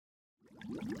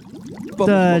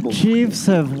The Chiefs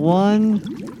have won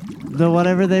the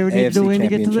whatever they would need to win to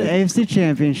get to the AFC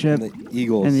Championship. And the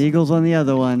Eagles. And the Eagles won the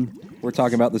other one. We're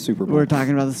talking about the Super Bowl. We're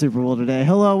talking about the Super Bowl today.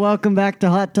 Hello, welcome back to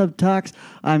Hot Tub Talks.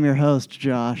 I'm your host,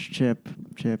 Josh Chip.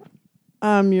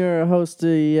 I'm your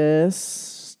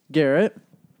hostess, Garrett.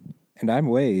 And I'm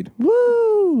Wade.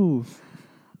 Woo!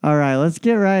 All right, let's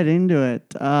get right into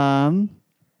it.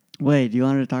 Wade, you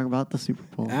wanted to talk about the Super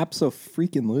Bowl?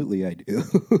 Abso-freaking-lutely I do.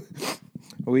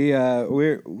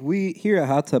 We here at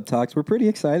Hot Tub Talks, we're pretty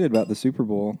excited about the Super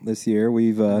Bowl this year.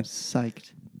 We've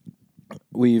psyched.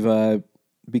 We've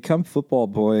become football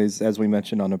boys, as we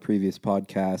mentioned on a previous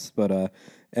podcast. But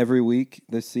every week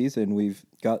this season, we've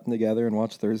gotten together and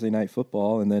watched Thursday Night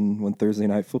Football. And then when Thursday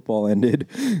Night Football ended,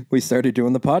 we started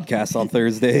doing the podcast on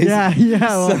Thursdays. Yeah.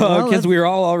 So because we were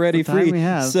all already free.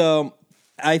 So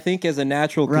I think as a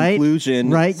natural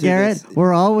conclusion... Right, Garrett?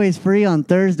 We're always free on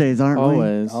Thursdays, aren't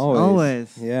we?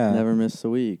 Always. Yeah. Never miss a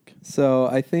week. So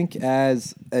I think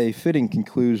as a fitting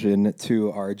conclusion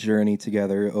to our journey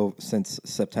together since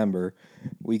September,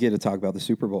 we get to talk about the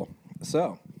Super Bowl.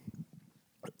 So,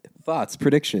 thoughts,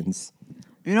 predictions?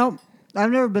 You know,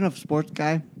 I've never been a sports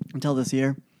guy until this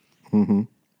year. Mm-hmm.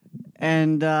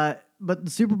 And, but the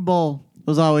Super Bowl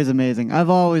was always amazing.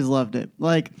 I've always loved it.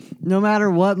 Like, no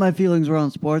matter what my feelings were on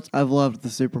sports, I've loved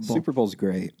the Super Bowl. Super Bowl's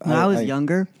great. When I was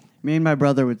younger, me and my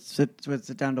brother would sit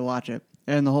down to watch it,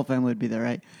 and the whole family would be there,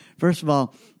 right? First of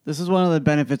all, this is one of the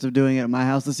benefits of doing it at my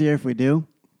house this year, if we do.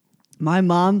 My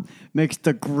mom makes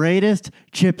the greatest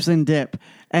chips and dip,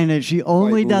 and she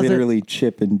only does literally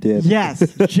chip and dip.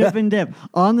 Yes, chip and dip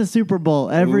on the Super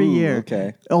Bowl every year.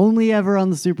 Okay. Only ever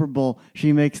on the Super Bowl,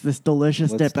 she makes this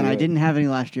delicious dip, and I didn't have any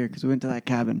last year because we went to that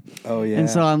cabin. Oh, yeah. And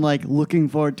so I'm like looking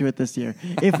forward to it this year.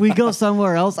 If we go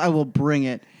somewhere else, I will bring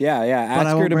it. Yeah.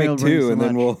 Ask her to make two, and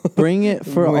then we'll bring it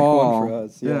for all. One for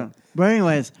us. Yeah. But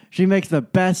anyways, she makes the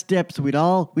best dips. We'd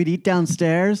eat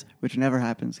downstairs, which never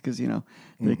happens because,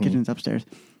 the kitchen's upstairs.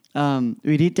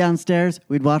 We'd eat downstairs,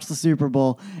 we'd watch the Super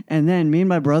Bowl, and then me and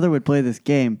my brother would play this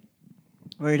game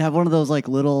where you'd have one of those like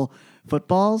little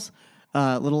footballs,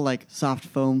 little like soft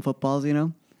foam footballs,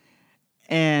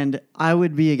 and I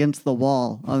would be against the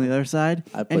wall on the other side,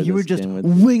 and he would just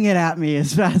wing it at me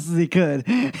as fast as he could,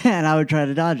 and I would try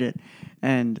to dodge it,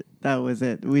 and that was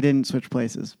it. We didn't switch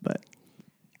places, but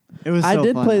it was so I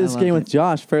did fun. play this game with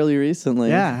Josh fairly recently.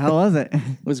 Yeah, how was it? It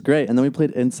was great. And then we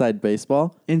played Inside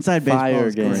Baseball. Inside Baseball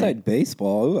is great. Inside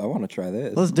Baseball? Ooh, I want to try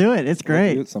this. Let's do it. It's great.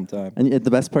 We'll do it sometime. And the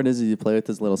best part is you play with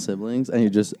his little siblings and you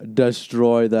just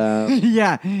destroy them.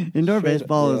 Yeah, indoor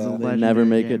baseball is a legendary They never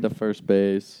make game. it to first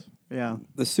base. Yeah.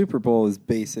 The Super Bowl is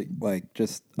basic, like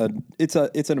just it's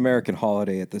an American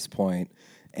holiday at this point.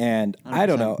 And 100%. I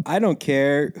don't know. I don't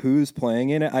care who's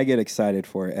playing in it. I get excited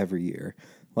for it every year.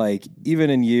 Like, even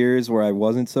in years where I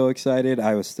wasn't so excited,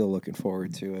 I was still looking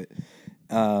forward to it.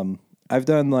 I've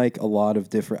done, like,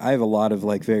 I have a lot of,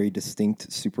 like, very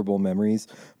distinct Super Bowl memories.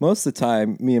 Most of the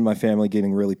time, me and my family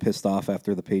getting really pissed off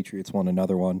after the Patriots won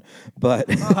another one. But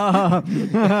I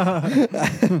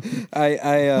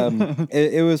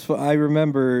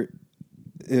remember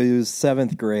it was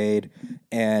 7th grade,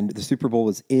 and the Super Bowl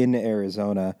was in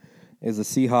Arizona. It was the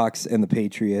Seahawks and the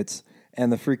Patriots,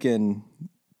 and the freaking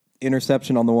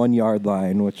interception on the 1 yard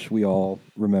line, which we all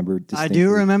remember distinctly. I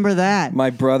do remember that. My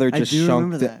brother just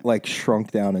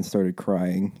shrunk down and started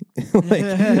crying.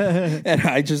 And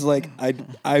I just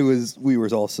we were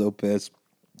all so pissed.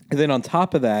 And then on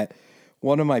top of that,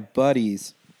 one of my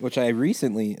buddies, which I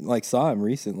recently saw him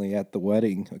recently at the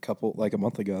wedding a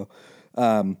month ago,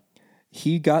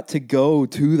 he got to go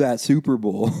to that Super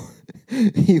Bowl.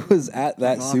 He was at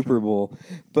that Super Bowl,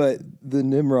 but the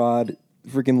Nimrod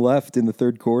freaking left in the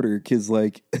third quarter because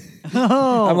because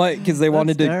they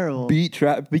wanted to beat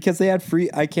traffic because they had free.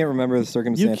 I can't remember the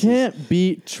circumstances. You can't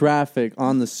beat traffic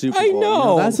on the Super Bowl. I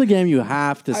know. That's a game you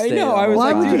have to stay. I know.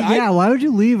 Why would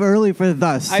you leave early for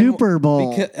the Super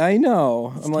Bowl? I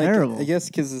know. It's terrible. I guess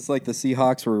because it's like the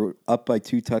Seahawks were up by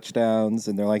 2 touchdowns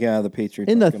and they're like, the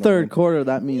Patriots in the third quarter.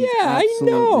 That means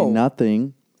absolutely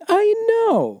nothing. I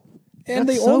know. And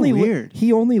that's so weird.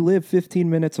 He only lived 15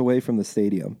 minutes away from the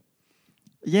stadium.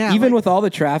 Yeah, even with all the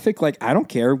traffic, I don't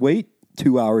care. Wait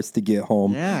 2 hours to get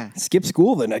home. Yeah. Skip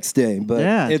school the next day, but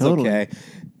it's totally. okay.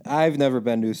 I've never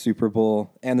been to a Super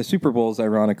Bowl, and the Super Bowl is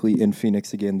ironically in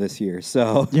Phoenix again this year.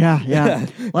 So yeah.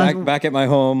 back at my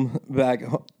home,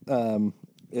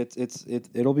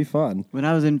 it'll be fun. When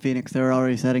I was in Phoenix, they were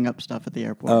already setting up stuff at the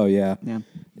airport. Oh yeah.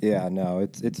 No,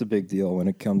 it's a big deal when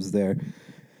it comes there.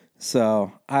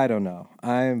 So, I don't know.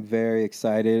 I'm very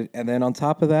excited. And then on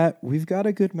top of that, we've got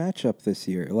a good matchup this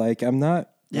year.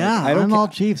 Yeah, I don't I'm ca- all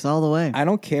Chiefs all the way. I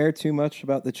don't care too much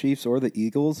about the Chiefs or the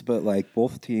Eagles, but like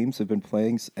both teams have been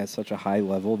playing at such a high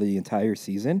level the entire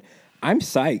season. I'm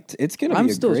psyched. It's going to be a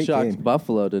great game. I'm still shocked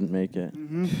Buffalo didn't make it.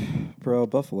 Bro,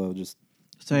 Buffalo just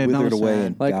So withered away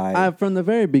and Like died. from the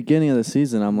very beginning of the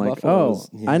season, I'm like, Buffalo's-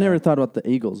 I never thought about the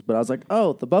Eagles, but I was like,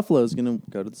 the Buffalo's going to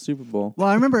go to the Super Bowl. Well,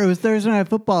 I remember it was Thursday Night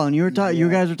Football, and you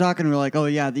guys were talking. We were like, "Oh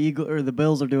yeah, the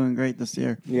Bills are doing great this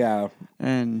year." Yeah.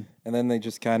 And then they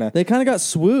just kind of... They kind of got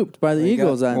swooped by the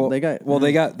Eagles.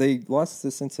 They lost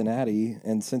to Cincinnati,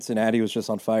 and Cincinnati was just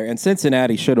on fire. And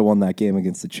Cincinnati should have won that game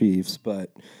against the Chiefs,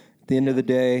 but at the end of the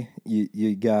day,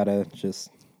 you gotta just,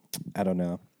 I don't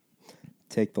know,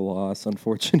 take the loss,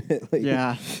 unfortunately.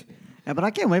 yeah, but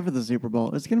I can't wait for the Super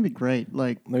Bowl. It's gonna be great.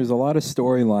 Like, there's a lot of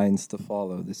storylines to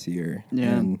follow this year.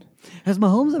 Yeah. And has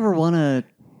Mahomes ever won a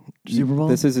Super Bowl?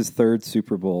 this is his third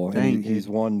Super Bowl, Dang, and he's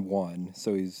won one.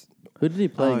 So Who did he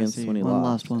play against when he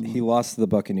lost? he lost to the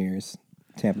Buccaneers,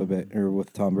 Tampa Bay, or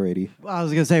with Tom Brady. I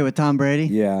was gonna say with Tom Brady.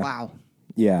 Yeah. Wow.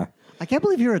 Yeah. I can't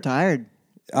believe you retired.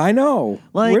 I know.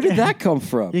 Like- Where did that come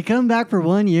from? You come back for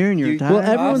 1 year and you're retired. Well,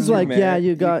 everyone's Oscar, like, man.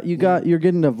 you're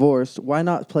getting divorced. Why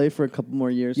not play for a couple more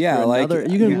years? Yeah, for like another?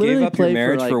 you can gave literally up play your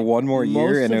marriage for like, one more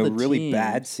year most in of a the really teams.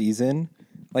 bad season,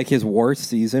 like his worst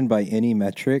season by any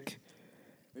metric.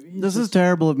 This is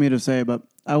terrible of me to say, but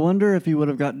I wonder if he would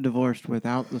have gotten divorced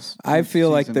without this. I feel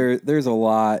like season. there's a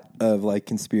lot of like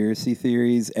conspiracy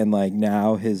theories, and like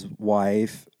now his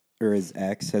wife or his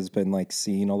ex has been like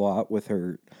seen a lot with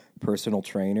her personal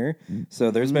trainer.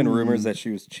 So there's been rumors that she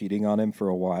was cheating on him for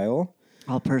a while.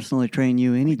 I'll personally train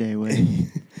you any day,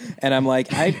 Wade. And I'm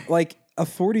like, like a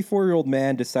 44-year-old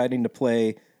man deciding to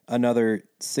play another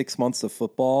 6 months of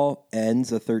football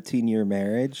ends a 13-year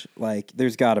marriage. Like,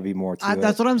 there's got to be more to it.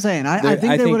 That's what I'm saying. I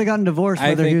think they would have gotten divorced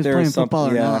whether he was playing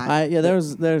football or not.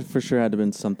 There for sure had to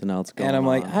been something else going on. And I'm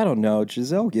like, I don't know.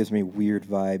 Giselle gives me weird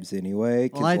vibes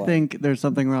anyway. Well, I think there's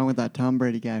something wrong with that Tom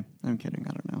Brady guy. I'm kidding. I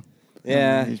don't know.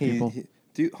 Yeah, These people.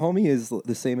 Dude, homie is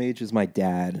the same age as my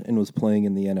dad and was playing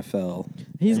in the NFL.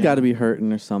 He's got to be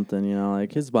hurting or something,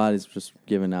 like his body's just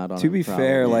giving out on To him, be probably.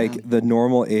 fair, like the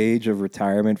normal age of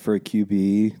retirement for a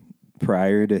QB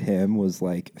prior to him was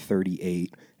like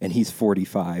 38, and he's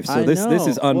 45. So this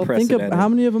is unprecedented. Well, think of how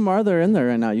many of them are there in there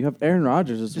right now. You have Aaron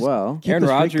Rodgers as well. Aaron the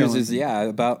streak Rodgers going. is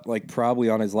about like probably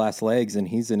on his last legs, and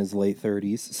he's in his late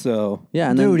 30s. So Yeah,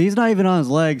 and Dude, then, he's not even on his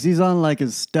legs. He's on like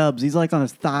his stubs. He's like on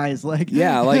his thighs. Like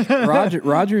yeah, like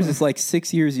Rodgers is like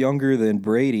 6 years younger than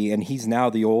Brady, and he's now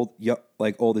the oldest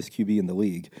QB in the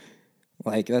league.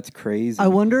 Like, that's crazy. I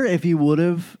wonder if he would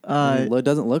have it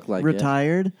doesn't look like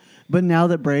retired, but now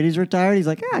that Brady's retired, he's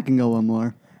like, I can go one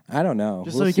more. I don't know.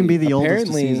 Just so he can be the oldest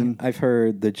Apparently, this season. I've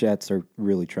heard the Jets are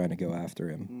really trying to go after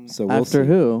him. So we'll After see.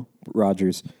 who?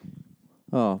 Rodgers.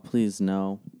 Oh, please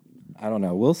no. I don't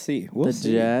know. We'll see. The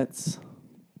Jets.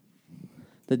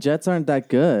 The Jets aren't that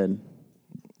good.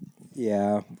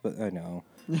 Yeah, but I know.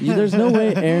 There's no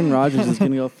way Aaron Rodgers is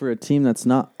going to go for a team that's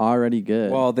not already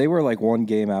good. Well, they were like one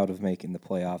game out of making the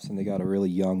playoffs, and they got a really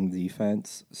young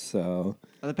defense. So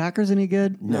Are the Packers any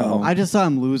good? No. I just saw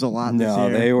him lose a lot this no,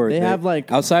 year. They have,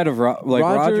 like, outside of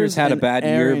Rodgers had a and bad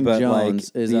Aaron year, but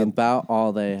Jones like is the about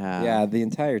all they have. yeah, the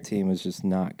entire team is just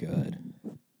not good.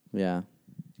 Yeah.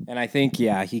 And I think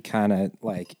he kind of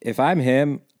like if I'm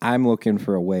him, I'm looking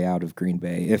for a way out of Green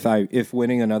Bay. If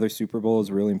winning another Super Bowl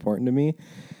is really important to me,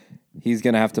 he's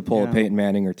gonna have to pull a Peyton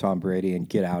Manning or Tom Brady and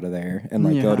get out of there and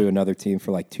go to another team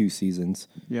for like 2 seasons.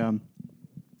 Yeah.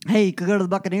 Hey, you could go to the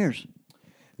Buccaneers.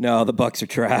 No, the Bucks are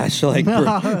trash. Like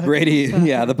Brady,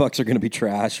 the Bucks are gonna be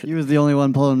trash. He was the only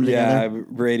one pulling them Yeah, together.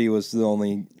 Brady was the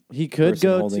only. He could person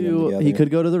go holding them to together. he could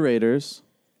go to the Raiders.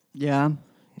 Yeah.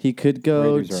 He could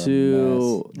go Raiders are a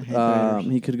to mess. I hate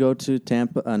Raiders. he could go to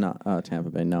Tampa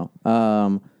Bay. No.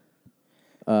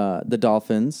 The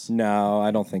Dolphins. No,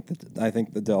 I don't think that. I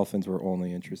think the Dolphins were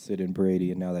only interested in Brady,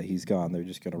 and now that he's gone, they're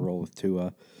just gonna roll with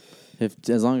Tua.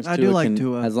 As long as I Tua do like can,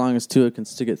 Tua. as long as Tua can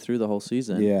stick it through the whole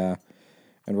season. Yeah,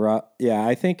 and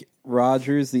I think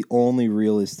Rodgers, the only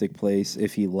realistic place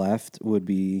if he left would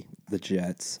be the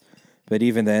Jets, but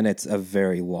even then, it's a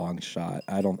very long shot.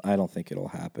 I don't think it'll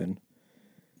happen.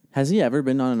 Has he ever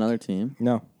been on another team?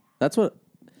 No. That's what.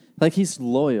 Like he's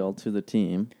loyal to the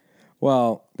team.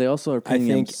 Well, They also are paying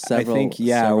him several.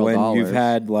 when dollars. you've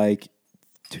had like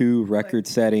 2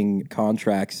 record-setting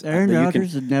contracts, Aaron you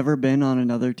Rodgers had never been on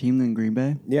another team than Green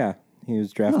Bay. yeah, he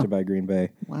was drafted by Green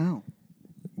Bay, Wow.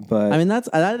 but I mean, that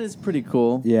is pretty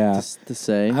cool. Yeah. to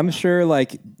say. I'm sure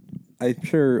over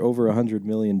 $100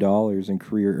 million in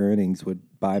career earnings would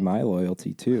buy my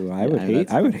loyalty too. I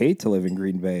would hate to live in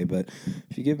Green Bay, but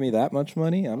if you give me that much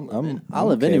money, I'll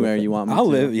live anywhere you want me I'll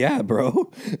to. live, yeah, bro.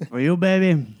 For you,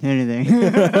 baby, anything.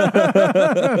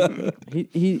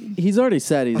 He's already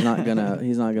said he's not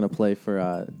gonna play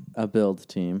for a build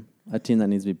team, a team that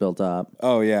needs to be built up.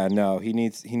 Oh yeah, no, he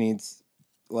needs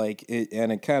like it,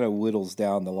 and it kind of whittles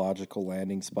down the logical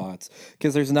landing spots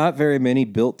because there's not very many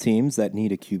built teams that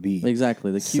need a QB.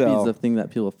 Exactly, the QB is the thing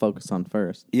that people focus on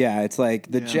first. Yeah, it's like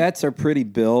the Jets are pretty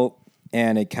built,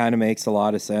 and it kind of makes a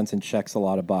lot of sense and checks a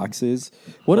lot of boxes.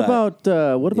 What about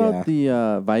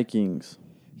the Vikings?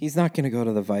 He's not going to go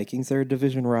to the Vikings. They're a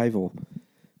division rival.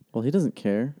 Well, he doesn't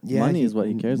care. Yeah, Money is what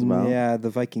he cares about. Yeah, the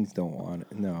Vikings don't want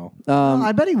it. No.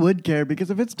 I bet he would care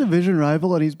because if it's division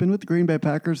rival and he's been with the Green Bay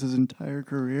Packers his entire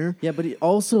career. Yeah, but he's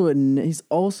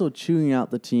also chewing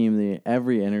out the team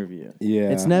every interview. Yeah.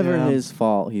 It's never his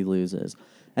fault he loses.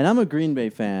 And I'm a Green Bay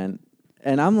fan,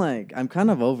 and I'm kind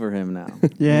of over him now.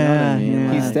 Yeah, you know what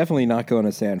I mean? He's definitely not going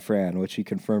to San Fran, which he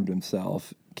confirmed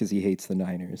himself because he hates the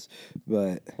Niners.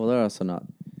 But well, they're also not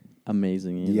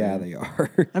amazing either. yeah, they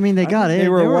are. I mean, they got it. They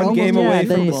were one game away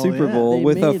from the Bowl, Super Bowl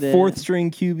with a made fourth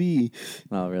string QB.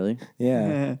 Oh, really?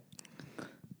 Yeah.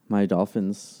 My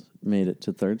Dolphins made it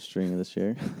to third string this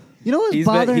year. You know what's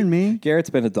bothering me?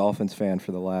 Garrett's been a Dolphins fan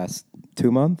for the last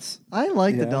 2 months. I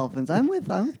like the Dolphins. I'm with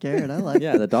Garrett. I like.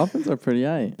 Yeah, the Dolphins are pretty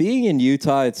high. Being in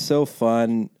Utah, it's so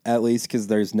fun, at least because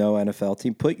there's no NFL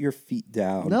team. Put your feet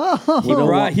down. No.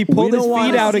 He pulled his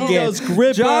feet out again. Those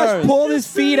grippers. Josh pulled his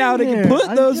feet out again.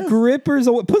 Put those grippers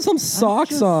away. Put some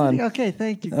socks on. Okay,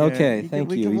 thank you. Garrett. Okay,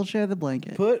 thank you. We'll share the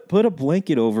blanket. Put a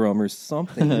blanket over them or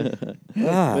something. We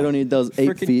don't need those 8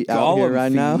 Frickin' feet out here Gollum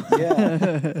right now. feet.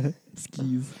 Yeah.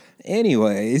 Skis.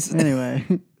 Anyways. Anyway.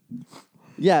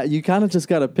 Yeah, you kind of just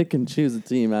got to pick and choose a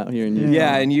team out here in Utah.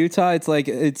 Yeah, in Utah, it's like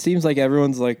it seems like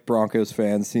everyone's like Broncos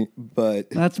fans, but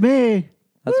That's me.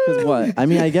 That's because what? I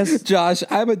mean, I guess Josh,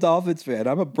 I'm a Dolphins fan.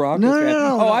 I'm a Broncos fan.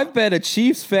 No. I've been a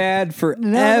Chiefs fan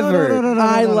forever. No,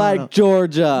 I like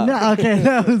Georgia. No, okay,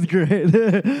 that was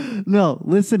great. No,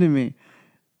 listen to me.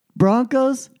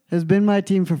 Broncos has been my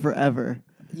team for forever.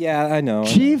 Yeah, I know.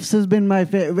 Chiefs has been my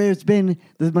favorite. It's been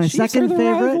my Chiefs second are the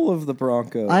favorite. rival of the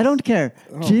Broncos. I don't care.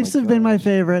 Chiefs have been my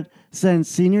favorite since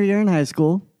senior year in high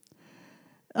school.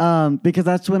 Because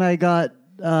that's when I got.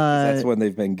 That's when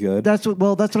they've been good. That's when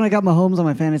I got Mahomes on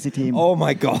my fantasy team. Oh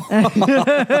my god!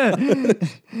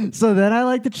 So then I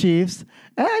like the Chiefs,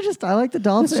 and I like the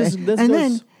Dolphins,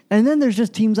 and then there's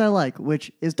just teams I like,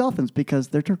 which is Dolphins because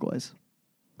they're turquoise,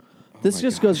 This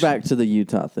just goes back to the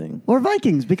Utah thing. or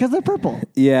Vikings because they're purple.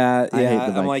 Yeah, I hate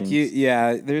the I'm like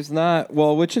Vikings. there's not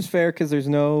which is fair because there's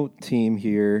no team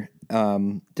here.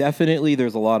 Definitely,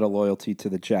 there's a lot of loyalty to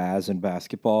the Jazz and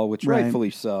basketball, which Right.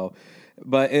 rightfully so.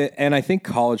 But and I think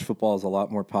college football is a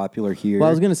lot more popular here. Well,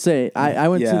 I was going to say, I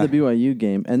went Yeah. to the BYU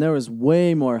game, and there was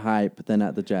way more hype than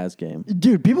at the Jazz game.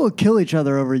 Dude, people would kill each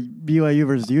other over BYU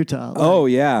versus Utah. Like, Oh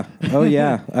yeah.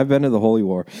 I've been to the Holy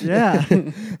War. yeah.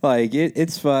 Like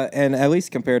it's fun, and at least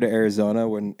compared to Arizona,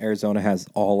 when Arizona has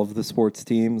all of the sports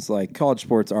teams, like college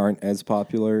sports aren't as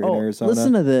popular in Arizona.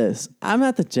 Listen to this. I'm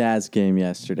at the Jazz game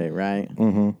yesterday, right?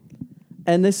 Mm-hmm.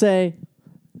 And they say,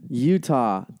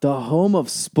 Utah, the home of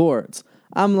sports.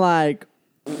 I'm like,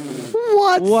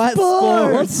 What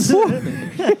sports?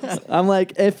 I'm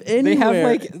like, if They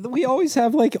anywhere. have we always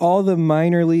have like all the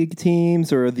minor league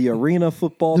teams or the arena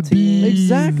football team.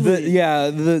 Exactly.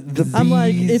 The I'm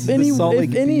like, Bees, if the Salt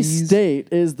Lake any Bees. state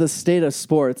is the state of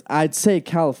sports, I'd say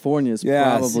California's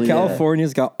probably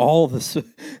California's got all the.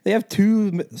 They have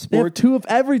two They have sport. two of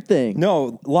everything.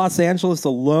 No, Los Angeles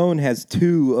alone has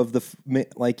two of the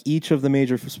each of the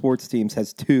major sports teams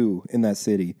has two in that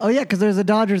city. Oh yeah, because there's the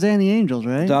Dodgers and the Angels,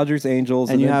 right? Dodgers, Angels,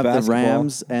 And you then have the basketball.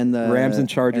 Rams and the Rams and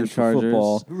Chargers for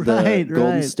football. The Right,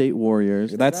 Golden right. State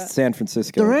Warriors. That's San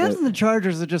Francisco. The Rams but- and the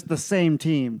Chargers are just the same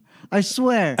team. I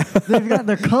swear. They've got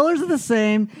their colors are the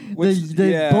same.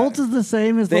 The bolts is the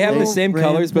same as They have the little same Ram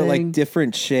colors, but thing. like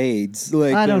different shades.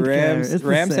 Like I the don't care. Rams, It's the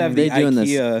Rams same. have the They're doing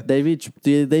IKEA. this.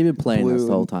 They've been playing this blue.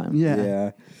 the whole time.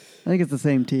 Yeah. I think it's the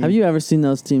same team. Have you ever seen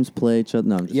those teams play each other?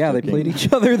 No, I'm just Yeah, they joking. played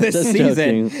each other this Just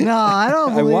season. joking. No, I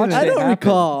don't I believe watched it. I it don't happen.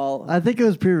 recall. I think it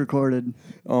was pre-recorded.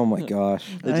 Oh my gosh.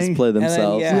 They just play And then,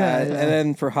 themselves. Yeah. and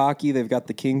then for hockey, they've got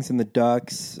the Kings and the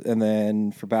Ducks, and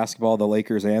then for basketball, the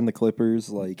Lakers and the Clippers.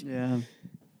 Like, Yeah.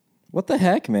 what the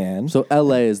heck, man? So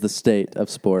LA is the state of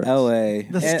sports. L.A.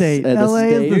 The And- state. the LA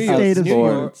is state the of state of New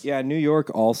York, sports. yeah, New York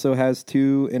also has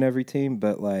two in every team,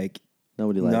 but like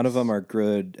Nobody likes. none of them are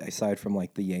good aside from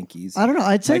like the Yankees. I don't know.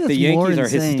 I'd say Like that's the more Yankees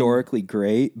are insane. historically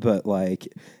great, but like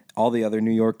all the other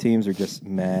New York teams are just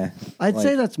meh. I'd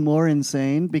say that's more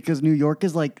insane because New York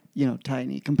is like,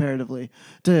 tiny comparatively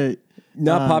to...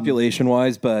 Not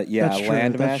population-wise, but that's true,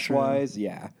 land that's mass-wise,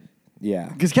 yeah.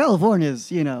 Because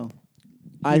California's,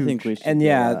 I think we should. And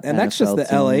and that's just the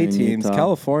LA teams. Utah.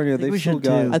 California, they've still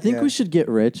got... I think we should get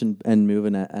rich and move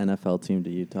an NFL team to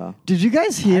Utah. Did you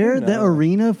guys hear that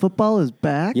arena football is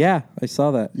back? Yeah, I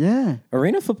saw that. Yeah.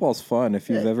 Arena football's fun if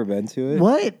you've ever been to it.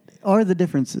 What are the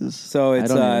differences? So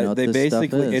it's I don't even know what they this stuff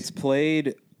basically is. it's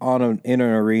played in an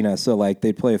arena. So like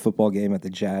they'd play a football game at the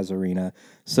Jazz Arena.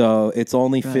 So it's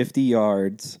only 50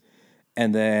 yards,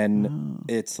 and then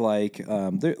it's like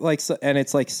and it's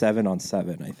like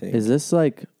 7-on-7. I think. Is this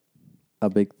like a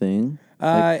big thing?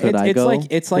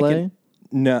 It's like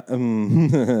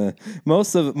no.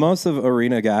 Most of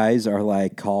arena guys are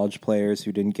like college players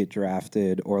who didn't get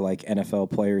drafted, or like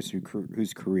NFL players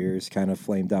whose careers kind of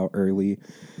flamed out early.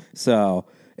 So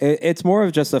it's more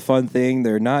of just a fun thing.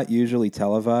 They're not usually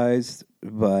televised,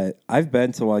 but I've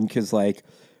been to one because like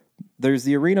there's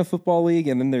the Arena Football League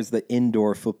and then there's the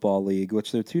Indoor Football League,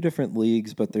 which they're two different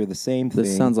leagues, but they're the same thing.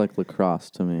 This sounds like lacrosse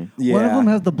to me. Yeah. One of them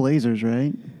has the Blazers,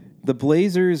 right? The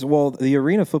Blazers, well, the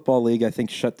Arena Football League, I think,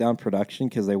 shut down production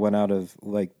because they went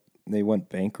they went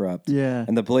bankrupt. Yeah.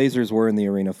 And the Blazers were in the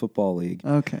Arena Football League.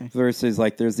 Okay. Versus,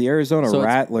 like, there's the Arizona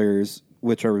Rattlers,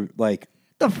 which are, like...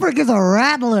 The frick is a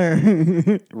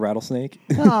rattler? Rattlesnake.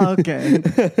 Oh, okay.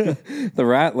 The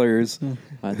Rattlers,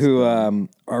 who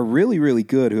are really, really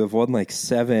good, who have won, like,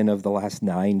 7 of the last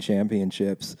 9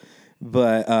 championships.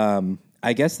 But...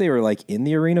 I guess they were like in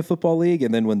the Arena Football League,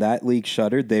 and then when that league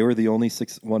shuttered, they were the only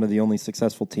one of the only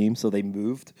successful teams. So they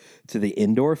moved to the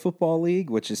Indoor Football League,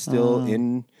 which is still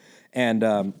in. And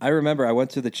I remember I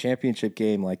went to the championship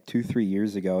game like 2-3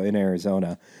 years ago in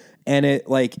Arizona, and it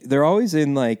like they're always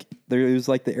in like there was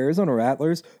like the Arizona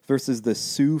Rattlers versus the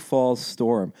Sioux Falls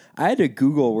Storm. I had to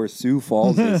Google where Sioux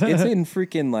Falls is. It's in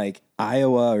freaking like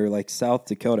Iowa or like South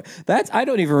Dakota. I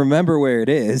don't even remember where it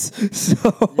is.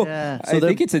 So, I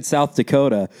think it's in South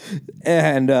Dakota.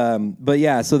 And but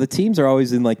yeah, so the teams are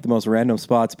always in like the most random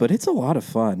spots, but it's a lot of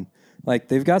fun. Like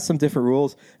they've got some different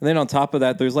rules. And then on top of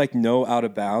that, there's like no out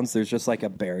of bounds. There's just like a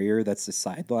barrier that's the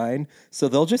sideline. So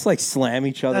they'll just like slam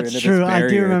each other into this barrier. That's true. I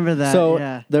do remember that.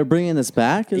 So they're bringing this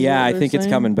back? Yeah, I think it's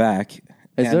coming back.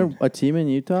 Is there a team in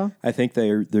Utah? I think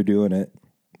they're doing it.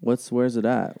 Where's it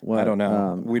at? What, I don't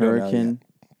know. We Hurricane don't know yet.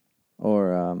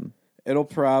 Or it'll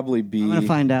probably be. I'm gonna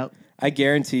find out. I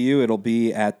guarantee you, it'll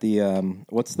be at the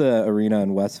what's the arena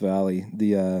in West Valley?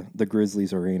 The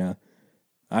Grizzlies arena.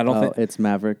 I don't think it's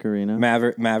Maverick Arena.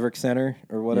 Maverick Center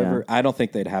or whatever. Yeah. I don't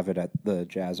think they'd have it at the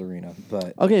Jazz Arena.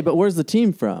 But okay, but where's the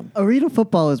team from? Arena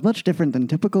football is much different than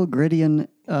typical Gridiron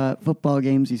football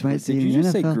games you might see in the NFL. Did you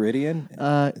just say Gridiron?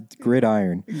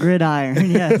 Gridiron.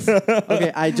 Gridiron, yes.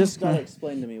 Okay, I just gotta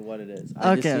explain to me what it is.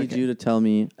 I just need you to tell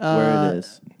me where it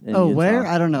is. in Utah. Where?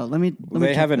 I don't know. Let me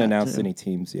They haven't check that announced too. any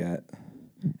teams yet.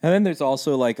 And then there's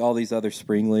also like all these other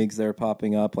spring leagues that are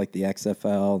popping up, like the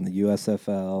XFL and the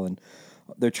USFL, and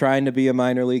they're trying to be a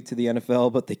minor league to the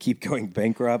NFL, but they keep going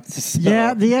bankrupt. So.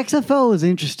 Yeah, the XFL is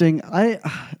interesting.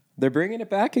 They're bringing it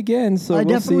back again, so I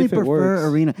we'll definitely see if it prefer works.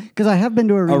 arena because I have been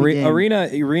to arena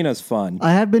game. Arena's fun.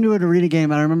 I have been to an arena game,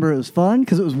 and I remember it was fun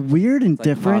because it was weird and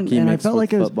different, hockey and I mixed felt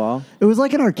with like football. it was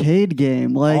like an arcade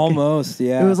game, like Almost,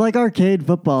 yeah. It was like arcade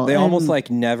football. They almost like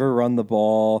never run the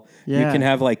ball. Yeah. You can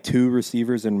have like 2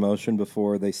 receivers in motion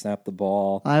before they snap the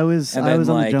ball. I was on the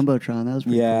Jumbotron. That was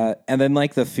pretty cool. And then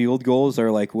like the field goals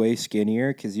are like way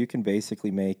skinnier because you can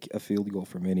basically make a field goal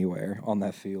from anywhere on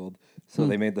that field. So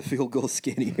they made the field goal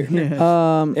skinnier.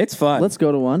 It's fun. Let's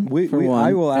go to one. One.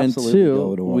 I will absolutely and 2,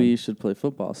 go to one. we should play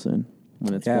football soon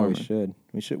when it's warmer.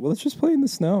 We should. Well, let's just play in the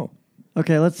snow.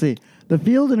 Okay, let's see. The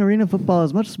field in arena football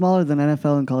is much smaller than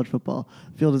NFL and college football.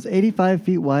 The field is 85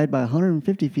 feet wide by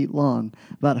 150 feet long,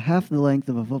 about half the length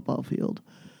of a football field.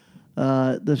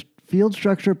 The field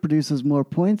structure produces more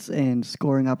points and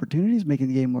scoring opportunities, making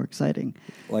the game more exciting.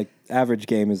 Like average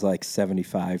game is like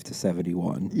 75 to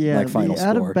 71. Yeah, like final the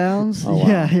out score. of bounds. Oh, wow.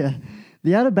 Yeah.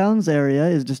 The out of bounds area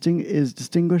is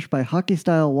distinguished by hockey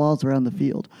style walls around the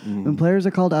field. Mm-hmm. When players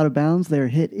are called out of bounds, they are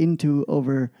hit into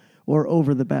over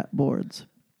the boards.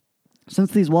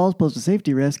 Since these walls pose a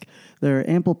safety risk, there are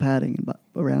ample padding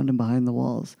around and behind the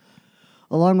walls.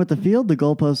 Along with the field, the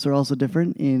goalposts are also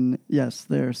different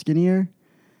they're skinnier.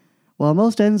 While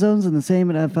most end zones in the same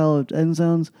NFL end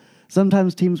zones,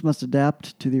 sometimes teams must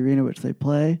adapt to the arena which they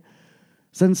play.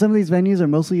 Since some of these venues are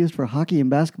mostly used for hockey and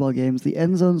basketball games, the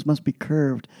end zones must be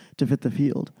curved to fit the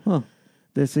field. Huh.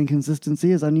 This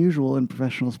inconsistency is unusual in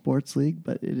professional sports league,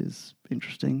 but it is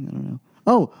interesting. I don't know.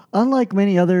 Oh, unlike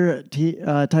many other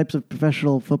types of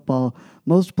professional football,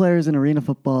 most players in arena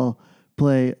football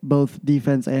play both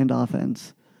defense and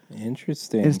offense.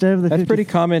 Interesting. Instead of That's pretty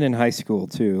common in high school,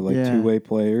 too, like two-way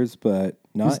players, but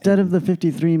not... Instead of the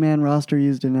 53-man roster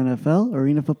used in NFL,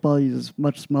 arena football uses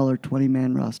much smaller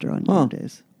 20-man roster on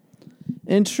nowadays.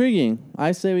 Intriguing.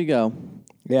 I say we go.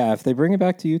 Yeah, if they bring it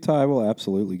back to Utah, I will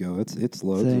absolutely go. It's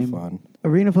loads of fun.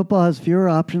 Arena football has fewer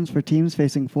options for teams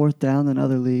facing fourth down than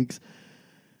other leagues.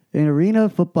 In arena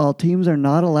football, teams are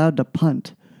not allowed to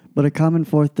punt, but a common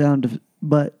fourth down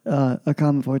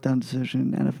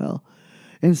decision in NFL.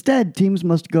 Instead, teams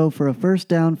must go for a first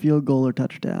down, field goal, or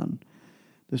touchdown.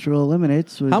 This rule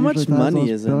eliminates how much money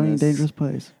is in this dangerous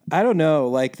plays. I don't know.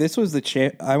 Like this was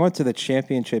I went to the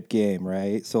championship game,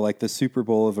 right? So like the Super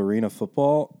Bowl of arena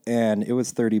football, and it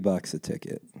was $30 a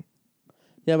ticket.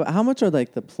 Yeah, but how much are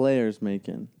like the players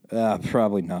making?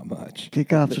 Probably not much.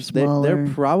 Kickoffs are smaller.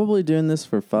 They're probably doing this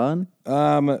for fun.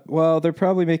 Well, they're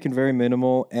probably making very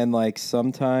minimal, and like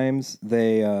sometimes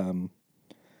they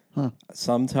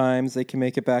sometimes they can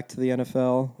make it back to the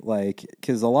NFL, like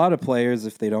because a lot of players,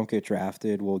 if they don't get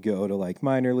drafted, will go to like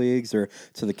minor leagues or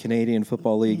to the Canadian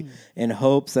Football League in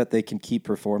hopes that they can keep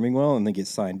performing well and then get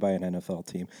signed by an NFL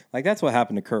team. Like that's what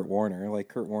happened to Kurt Warner. Like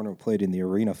Kurt Warner played in the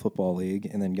Arena Football League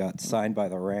and then got signed by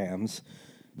the Rams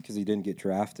because he didn't get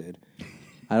drafted.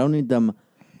 I don't need them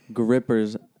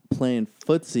grippers playing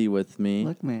footsie with me.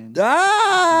 Look, man.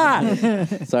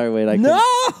 Sorry, wait. I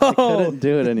couldn't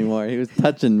do it anymore. He was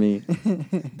touching me.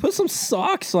 Put some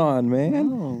socks on, man.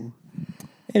 No.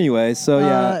 Anyway, so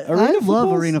yeah. I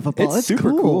love arena football. It's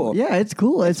super cool. Yeah, it's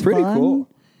cool. It's pretty fun. cool.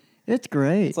 It's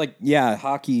great. It's like,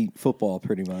 hockey, football,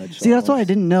 pretty much. See, that's what I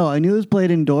didn't know. I knew it was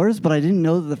played indoors, but I didn't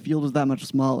know that the field was that much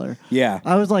smaller. Yeah.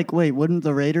 I was like, wait, wouldn't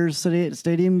the Raiders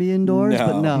stadium be indoors? No,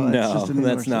 but no, it's just an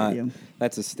indoor stadium.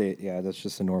 That's a that's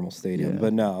just a normal stadium. Yeah.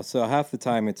 But no, so half the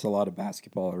time it's a lot of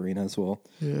basketball arenas will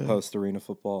host arena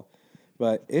football.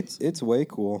 But it's way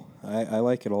cool. I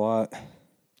like it a lot.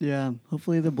 Yeah,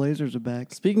 hopefully the Blazers are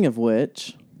back. Speaking of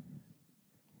which,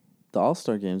 the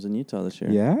All-Star Game's in Utah this year.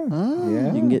 Yeah.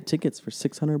 You can get tickets for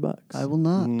 $600. I will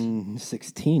not.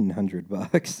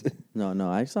 $1,600. No,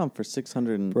 I saw them for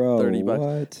 $630.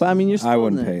 What? But I mean, you're still I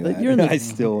wouldn't pay that. You're in the, I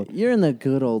still. You're in the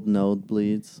good old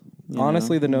nosebleeds.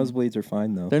 Honestly, the nosebleeds are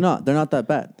fine though. They're not that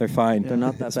bad. They're fine. They're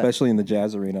not that bad. Especially in the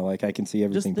Jazz Arena. Like I can see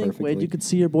everything Just think, perfectly. Wade, you could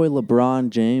see your boy LeBron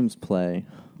James play.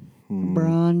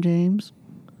 LeBron James.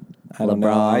 I don't know.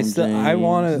 I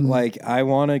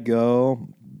want to go.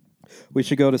 We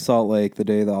should go to Salt Lake the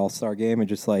day of the All-Star Game and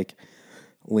just like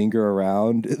linger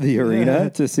around the arena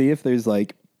to see if there's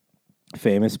like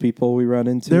famous people we run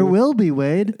into. There will be,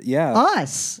 Wade. Yeah.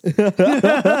 Us.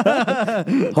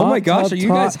 Oh my gosh, are you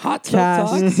guys hot tub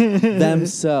talks?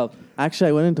 Themselves. Actually,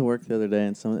 I went into work the other day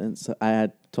and so I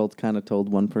had told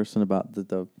one person about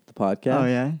the podcast. Oh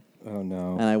yeah. Oh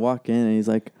no. And I walk in and he's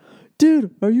like,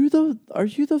 "Dude, are you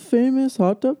the famous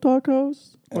hot tub talk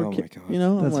host?" Oh my god. You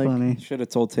know, that's I'm like, funny. Should have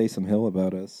told Taysom Hill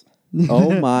about us.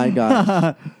 Oh my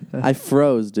gosh. I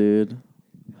froze, dude.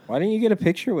 Why didn't you get a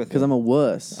picture with him? Because I'm a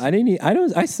wuss.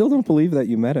 I still don't believe that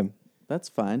you met him. That's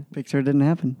fine. Picture didn't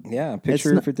happen. Yeah,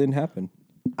 picture if it didn't happen.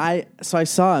 So I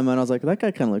saw him and I was like, that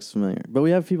guy kind of looks familiar. But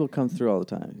we have people come through all the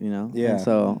time, you know? Yeah. And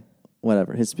so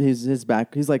whatever. His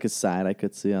back, he's like his side I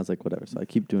could see. I was like, whatever. So I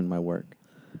keep doing my work.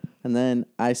 And then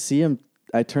I see him,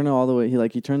 I turn all the way,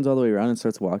 he turns all the way around and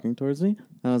starts walking towards me.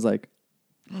 And I was like,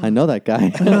 I know that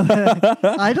guy.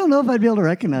 I don't know if I'd be able to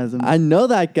recognize him. I know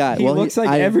that guy. He looks like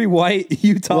every white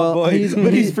Utah boy,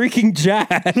 but he's freaking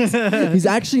jacked. He's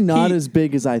actually not as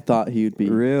big as I thought he would be.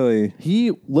 Really?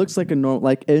 He looks like a normal,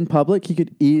 like in public, he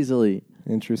could easily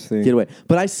Interesting. get away.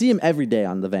 But I see him every day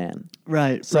on the van.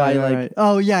 Right. So right, I like. right.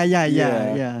 Oh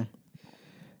yeah.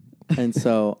 And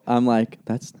so I'm like,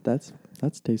 that's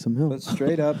Taysom Hill. But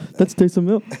straight up. That's Taysom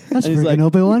Hill. That's and he's freaking like,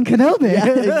 Obi-Wan Kenobi. Yeah,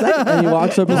 exactly. And he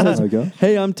walks up and There says, we go.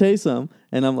 "Hey, I'm Taysom,"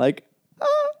 and I'm like,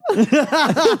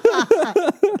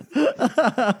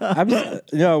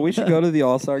 We should go to the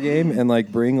All-Star game and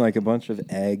like bring like a bunch of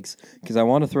eggs because I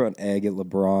want to throw an egg at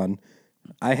LeBron.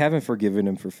 I haven't forgiven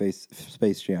him for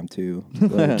Space Jam 2.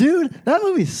 Dude, that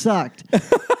movie sucked.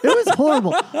 It was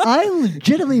horrible. I'm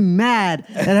legitimately mad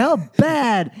at how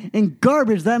bad and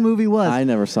garbage that movie was. I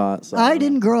never saw it. So I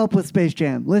didn't grow up with Space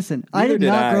Jam. Listen, I Neither did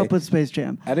not did grow I. up with Space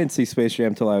Jam. I didn't see Space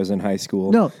Jam till I was in high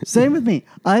school. No, same with me.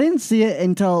 I didn't see it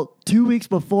until 2 weeks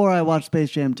before I watched Space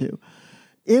Jam 2.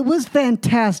 It was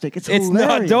fantastic. It's It's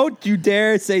hilarious. not. Don't you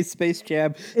dare say Space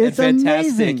Jam It's and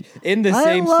fantastic amazing. in the I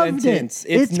same loved sentence.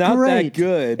 it. It's not great. that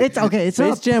good. It's okay. It's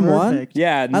Space not Jam 1? perfect.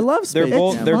 yeah, I love Space They're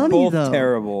both. Jam. They're Funny, both though.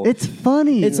 terrible. It's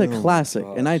funny. It's a classic,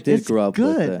 and I did It's grow up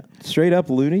good. with it. Straight up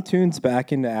Looney Tunes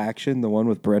back into action. The one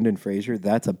with Brendan Fraser.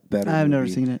 That's a better. I've never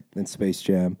movie seen it. than Space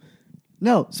Jam.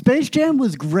 No, Space Jam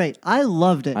was great. I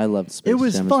loved it. I loved Space It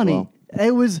was Jam as funny. well.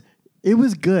 It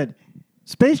was good.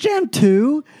 Space Jam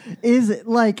 2 is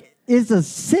a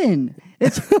sin.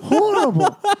 It's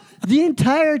horrible. The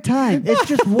entire time. It's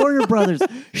just Warner Brothers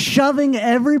shoving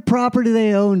every property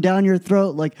they own down your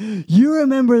throat like, you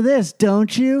remember this,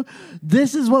 don't you?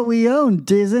 This is what we own,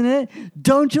 isn't it?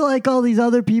 Don't you like all these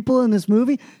other people in this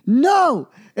movie? No!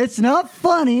 It's not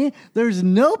funny. There's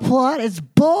no plot. It's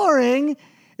boring.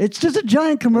 It's just a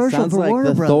giant commercial Sounds for like Warner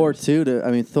the Brothers. Thor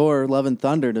 2 Thor Love and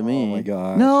Thunder to me. Oh my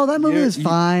god. No, that movie is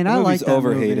fine. I like movie's that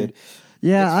overhated. movie.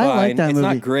 Yeah, It's I like fine. that it's movie.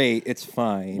 not great. It's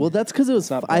fine. Well, that's because it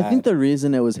was. not I think bad. the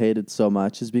reason it was hated so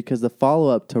much is because the follow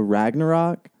up to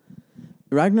Ragnarok.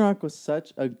 Ragnarok was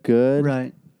such a good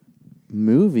Right.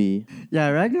 movie. Yeah,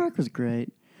 Ragnarok was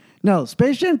great. No,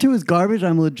 Space Jam 2 is garbage.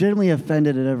 I'm legitimately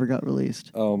offended it ever got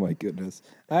released. Oh my goodness!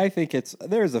 I think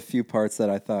there's a few parts that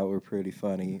I thought were pretty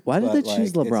funny. Why did but, they choose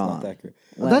It's not LeBron? that great.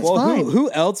 Well, that's fine. Who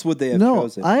else would they have No,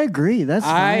 chosen? I agree. That's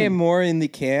I fine. am more in the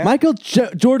camp. Michael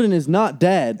Jordan is not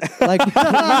dead. Like,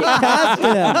 recast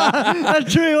him.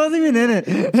 That's true. He wasn't even in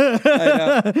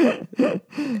it.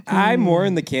 I'm more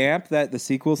in the camp that the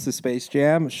sequels to Space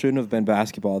Jam shouldn't have been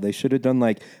basketball. They should have done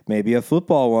like maybe a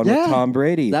football one Yeah. with Tom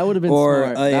Brady. That would have been or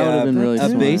smart. That would have been really a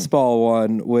smart. baseball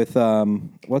one with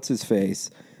what's his face?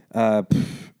 No,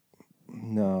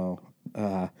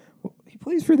 he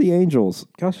plays for the Angels.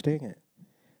 Gosh dang it!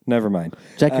 Never mind.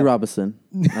 Jackie Robinson.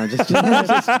 No, just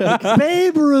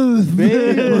Babe Ruth.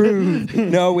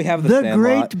 No, we have the The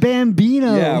Sandlot. Great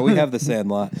Bambino. Yeah, we have the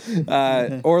Sandlot,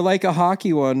 or like a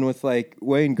hockey one with like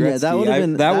Wayne Gretzky. Yeah, that would've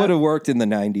been- that that- would have worked in the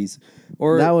 '90s.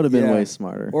 Or That would've been way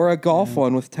smarter. Or a golf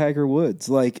one with Tiger Woods,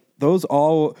 like those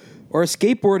all, or a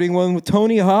skateboarding one with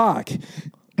Tony Hawk.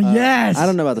 Yes. I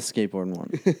don't know about the skateboarding one.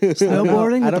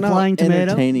 Snowboarding I with don't the know flying how tomato.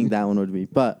 entertaining that one would be,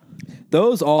 but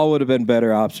Those all would have been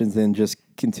better options than just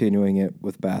continuing it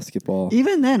with basketball.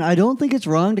 Even then, I don't think it's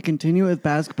wrong to continue with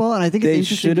basketball, and I think They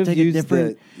it's interesting should to have take a used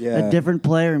a different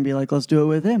player and be like, let's do it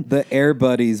with him. The Air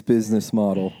Buddies business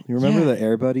model. You remember Yeah. the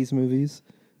Air Buddies movies?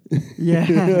 Yeah. I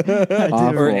do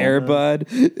Awful. Or remember Air those. Bud?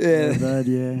 Air Bud,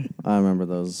 yeah. I remember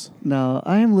those. No,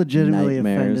 I am legitimately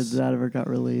Nightmares. offended that ever got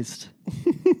released.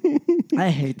 I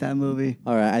hate that movie.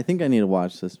 All right, I think I need to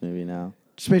watch this movie now,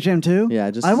 Space Jam 2?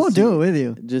 Yeah, just I to won't see- do it with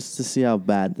you. just to see how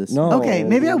bad this. No. Okay,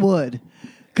 maybe I would.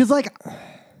 Because, like,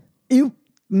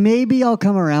 maybe I'll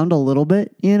come around a little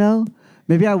bit, you know?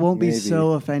 Maybe I won't be Maybe.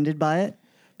 so offended by it.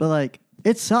 But, like,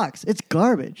 it sucks. It's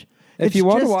garbage. If you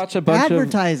want to watch a bunch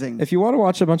advertising. if you want to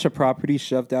watch a bunch of properties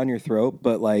shoved down your throat,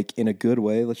 but like in a good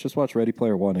way, let's just watch Ready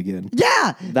Player One again.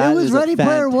 Yeah, That it was is a Ready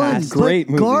Player One. fantastic- but Great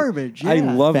movie. garbage. I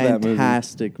Yeah. love that movie.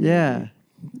 Fantastic. Movie. Yeah.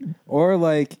 Or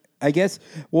like, I guess.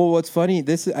 Well, what's funny?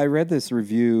 I read this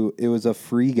review. It was a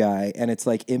Free Guy, and it's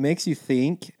like it makes you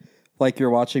think like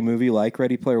you're watching a movie like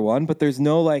Ready Player One, but there's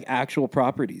no like actual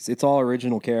properties. It's all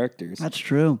original characters. That's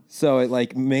true. So it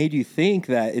like made you think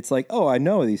that it's like, oh, I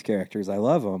know these characters. I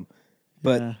love them.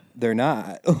 But Yeah. they're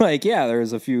not. Like, yeah,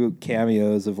 there's a few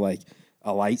cameos of like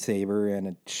a lightsaber and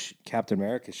a Captain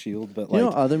America shield, but You like know,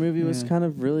 other movie was Yeah. kind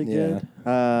of really Yeah. good.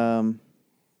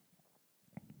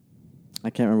 I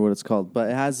can't remember what it's called,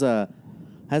 but it has Adam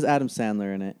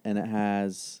Sandler in it, and it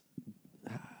has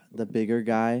the bigger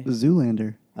guy.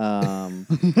 Zoolander.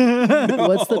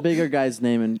 What's the bigger guy's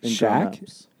name in Shaq? Grown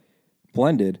Ups?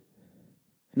 Blended.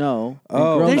 No. in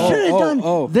Oh. Grown They Ups. should have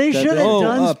done. They that should have big-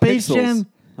 done Space Pixels. Jam.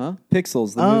 Huh?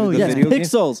 Pixels. The Oh, movie, the yes, video game.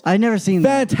 Pixels. I never seen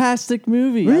that. Fantastic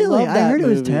movie. Really? I, love I that heard it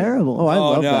was movie. terrible. Oh, I Oh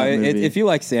love no! that movie. If you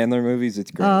like Sandler movies, it's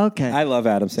great. Oh, okay. I love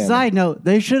Adam Sandler. Side note: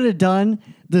 they should have done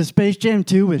the Space Jam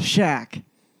 2 with Shaq.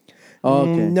 Oh,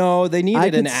 okay. No, they I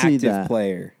needed an could see active that.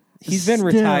 player. He's been Still.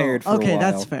 retired for okay, a while.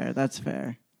 that's fair. That's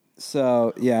fair.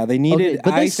 So yeah, they needed. Okay,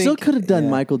 but they I still think- could have done yeah.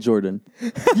 Michael Jordan.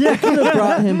 Yeah, could have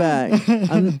brought him back,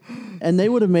 and they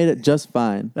would have made it just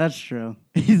fine. That's true.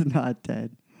 He's not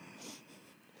dead.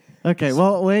 Okay,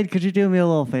 well, Wade, could you do me a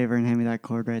little favor and hand me that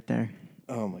cord right there?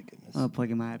 Oh my goodness! I'll plug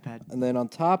in my iPad. And then on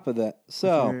top of that,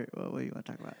 so What do you want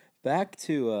to talk about? back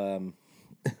to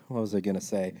what was I gonna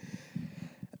say?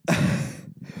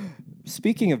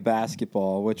 Speaking of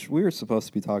basketball, which we were supposed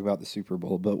to be talking about the Super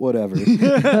Bowl, but whatever.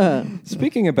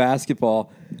 Speaking of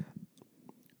basketball,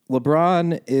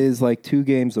 LeBron is like 2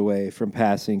 games away from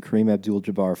passing Kareem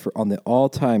Abdul-Jabbar on the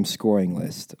all-time scoring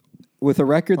list. with a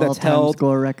record that's all-time held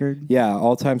score record. Yeah,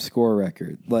 all-time score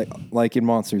record, like in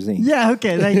Monsters Inc. Yeah,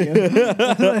 okay, thank you.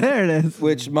 There it is.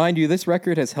 Which, mind you, this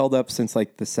record has held up since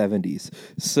like the 70s.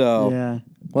 So Yeah.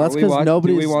 Well, that's because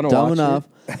nobody's dumb enough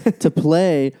to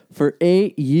play for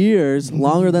 8 years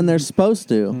longer than they're supposed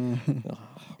to. Oh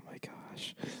my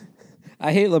gosh.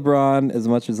 I hate LeBron as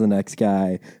much as the next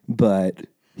guy, but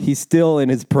he's still in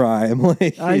his prime.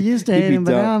 Like, I used to hate him,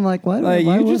 but now I'm like, why would I?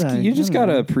 You just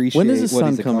gotta appreciate when does his what son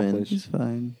he's come in? accomplished. He's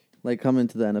fine. Like, come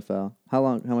into the NFL. How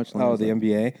much longer? Oh, the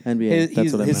NBA? NBA.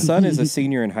 That's what I meant. His son is a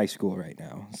senior in high school right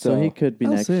now. So he could be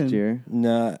How next soon? year.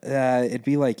 No, it'd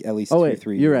be like at least 2 or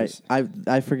 3 years. You're right.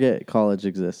 I forget college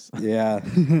exists. Yeah.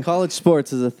 College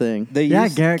sports is a thing.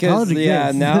 Garrett, college Yeah,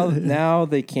 exists. now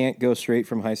they can't go straight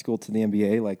from high school to the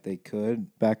NBA like they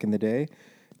could back in the day.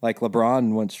 Like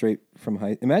LeBron went straight from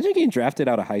high. Imagine getting drafted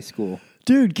out of high school.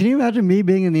 Dude, can you imagine me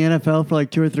being in the NFL for like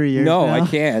 2 or 3 years? No, now? I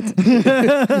can't.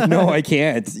 No, I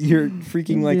can't. You're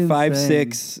freaking like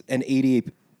 5'6" and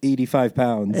 85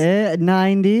 pounds.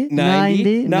 90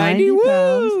 woo!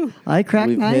 pounds. I cracked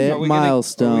We've 90. hit Are we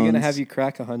milestones. gonna have you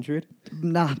crack 100?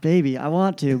 Nah, baby, I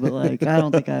want to, but like I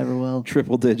don't think I ever will.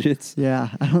 Triple digits. Yeah,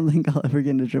 I don't think I'll ever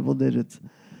get into triple digits.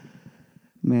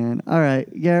 Man, all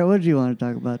right, Garrett, what did you want to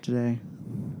talk about today?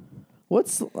 What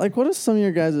are some of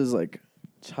your guys' like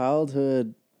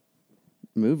childhood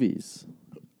movies?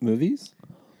 Movies?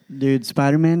 Dude,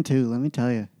 Spider-Man 2, let me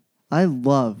tell you. I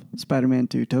love Spider-Man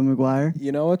 2, Tobey Maguire.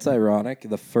 You know what's ironic?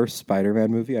 The first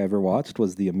Spider-Man movie I ever watched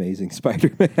was The Amazing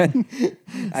Spider-Man.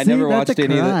 I never watched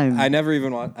any of it. I never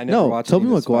even watched. I never watched Tobey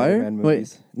any of the Maguire? Spider-Man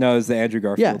movies. No, it was the Andrew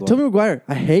Garfield Yeah, one. Tobey Maguire.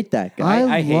 I hate that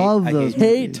guy. I love those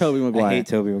hate movies. Tobey Maguire. I hate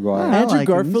Tobey Maguire. I Andrew like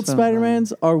him. Garfield He's so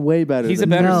Spider-Mans are way better. He's a than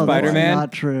better No, that's Spider-Man.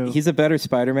 not true. He's a better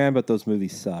Spider-Man, but those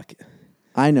movies suck.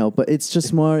 I know, but it's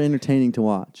just more entertaining to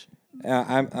watch.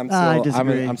 I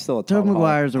disagree. I'm still a Tom Tobey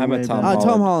Maguire's Holland. are I'm a way Tom better. Holland.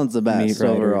 Tom Holland's the best meat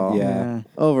writer. overall. Yeah.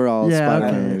 Overall, Yeah,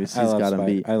 Spider-Man okay. movies, I he's love got him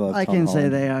beat. I love I Tom can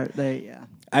Holland. say yeah.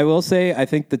 I will say I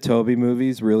think the Tobey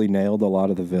movies really nailed a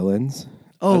lot of the villains.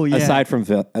 Oh, yeah. Aside from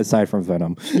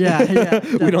Venom. Yeah.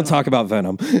 We don't talk about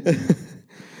Venom.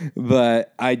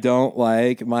 But I don't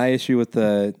like my issue with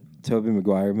the Tobey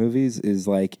Maguire movies is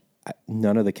like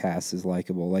none of the cast is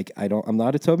likable. Like I'm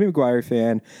not a Tobey Maguire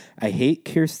fan. I hate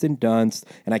Kirsten Dunst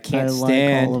and I can't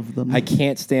stand all of them. I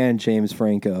can't stand James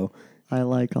Franco. I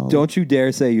like all Don't you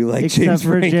dare say you like except James for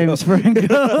Franco. James Franco.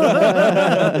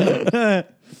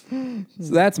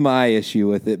 So that's my issue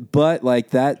with it. But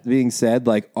like that being said,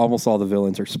 like almost all the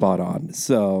villains are spot on.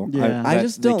 So Yeah. I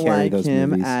just don't they carry like those him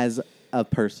movies. as a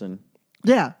person.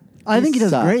 Yeah. I think he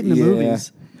does sucks. great in the Yeah.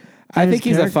 movies. I And think his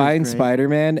he's a character's fine great.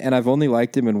 Spider-Man, and I've only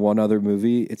liked him in one other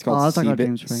movie. It's Oh, I called was talking about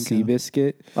James Franco.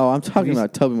 Seabiscuit. Oh, I'm talking He's-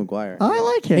 about Tobey Maguire. I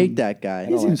like him. hate that guy.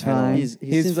 He seems fine. He He's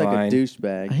seems like a fine.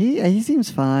 douchebag. He seems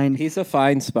fine. He's a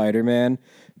fine Spider-Man,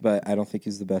 but I don't think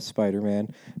he's the best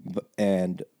Spider-Man.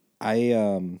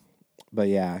 But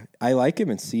yeah, I like him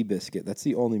in Seabiscuit. That's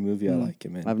the only movie I like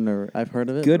him in. I've heard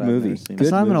of it. Good but I've movie. never seen I Good it.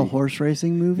 saw him in a movie. horse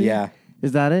racing movie. Yeah,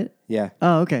 Is that it? yeah.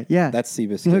 Oh, okay. Yeah. That's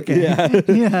Seabiscuit. okay. Yeah.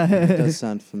 Yeah. It does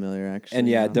sound familiar, actually. And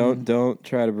yeah, now. don't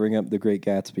try to bring up The Great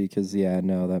Gatsby because that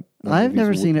I've movie's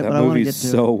never seen it, that but I wanna movie's get to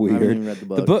it. so I haven't weird. even read the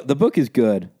book. The book is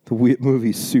good. The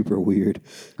movie's super weird.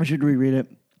 I should reread it.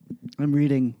 I'm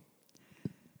reading.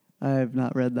 I have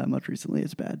not read that much recently.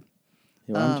 It's bad.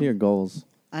 Yeah, on to your goals.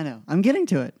 I know. I'm getting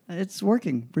to it. It's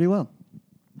working pretty well.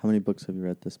 How many books have you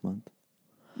read this month?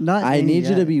 Not I any need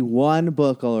you yet. to be one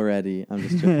book already. I'm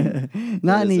just joking.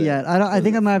 Not What is any it? yet. I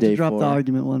think I might have to Day drop 4? the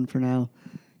argument one for now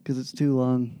because it's too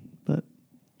long. But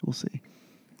we'll see.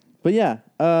 But yeah,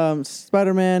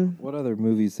 Spider-Man. What other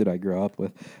movies did I grow up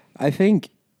with? I think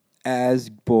as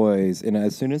boys, and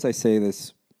as soon as I say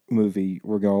this movie,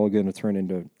 we're all going to turn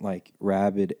into like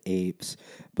rabid apes,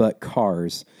 but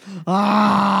Cars.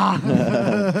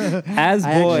 As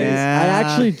boys. I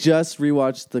actually just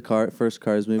rewatched the first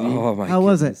Cars movie. Oh my How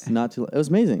was goodness. it? Not too. It was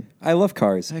amazing. I love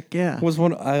Cars. Heck yeah. It was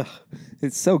one.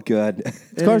 It's so good.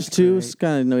 Cars is 2 great. is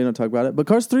kind of no, we don't talk about it, but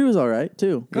Cars 3 was all right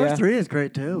too. Cars Yeah. 3 is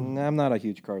great too. I'm not a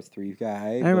huge Cars 3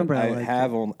 guy. I remember but I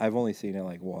liked I've only seen it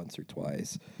like once or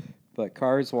twice. But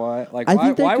Cars 1, like I why,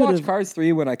 think they why watch could've- Cars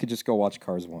 3 when I could just go watch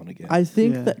Cars 1 again? I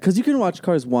think Yeah. that because you can watch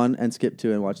Cars 1 and skip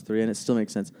 2 and watch 3, and it still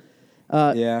makes sense.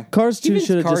 Yeah. Cars 2 Even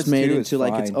should have Cars just made 2 it is to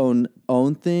like its fine.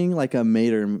 own thing, like a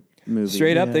Mater movie.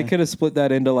 Straight up, they Yeah. could have split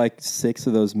that into like 6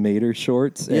 of those Mater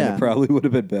shorts, and Yeah. it probably would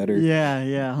have been better. Yeah,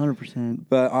 100%.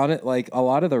 But on it, like a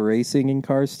lot of the racing in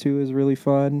Cars 2 is really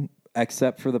fun,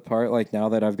 except for the part like now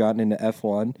that I've gotten into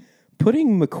F1,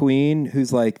 putting McQueen,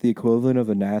 who's like the equivalent of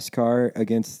a NASCAR,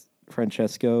 against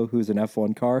Francesco, who's an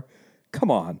F1 car.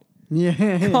 Come on.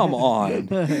 Yeah. Come on.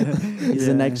 He's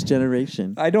the next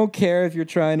generation. I don't care if you're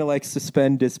trying to like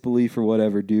suspend disbelief or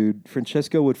whatever, dude.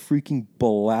 Francesco would freaking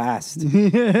blast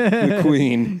the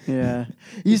Queen. Yeah.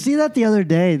 You see that the other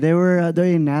day? They were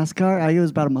they in NASCAR. I think it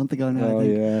was about a month ago now. Oh, I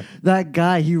think. yeah. That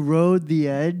guy, he rode the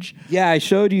edge. Yeah, I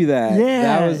showed you that. Yeah.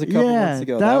 That was a couple months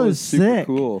ago. That was super sick.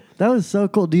 cool. That was so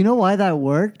cool. Do you know why that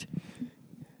worked?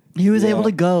 He was able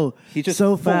to go He just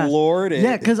so fast. floored it.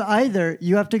 Yeah, because either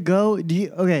you have to go. You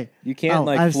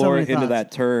can't floor it into that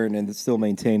turn and still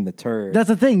maintain the turn. That's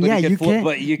the thing. But yeah, you can't.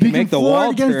 But you can make the floor wall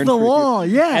it against turn the for you. wall.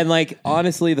 Yeah, And like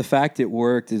honestly, the fact it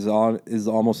worked is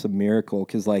almost a miracle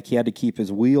because like he had to keep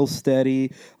his wheels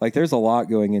steady. Like there's a lot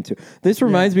going into. This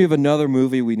reminds me of another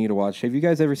movie we need to watch. Have you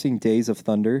guys ever seen Days of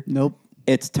Thunder? Nope.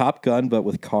 It's Top Gun, but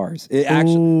with cars. It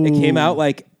came out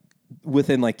like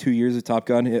within like 2 years of Top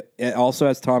Gun. It also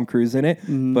has Tom Cruise in it,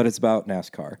 but it's about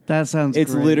NASCAR. That sounds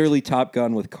It's great. literally Top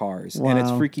Gun with cars, and it's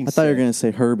Wow. freaking I thought you were sick. going to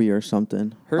say Herbie or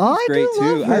something. Herbie's I do great love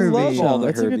too. I Herbie. love all the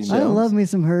That's a good Herbie show. I movies. love me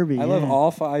some Herbie. I love yeah.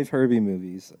 all 5 Herbie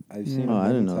movies. I've seen them Oh, I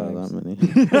didn't know many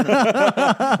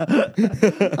that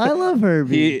many. I love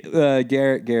Herbie.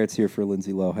 Garrett's here for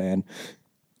Lindsay Lohan.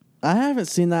 I haven't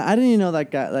seen that. I didn't even know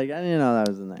that guy. Like, I didn't know that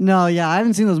was in there. No, yeah, I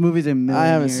haven't seen those movies in a million I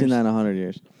haven't years. seen that in 100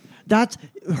 years. That's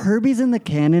Herbie's in the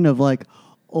canon of like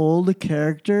old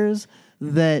characters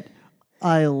that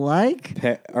I like,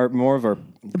 Are more of our,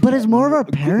 but it's more of our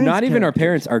parents. not even our characters.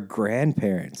 parents, our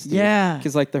grandparents. Yeah.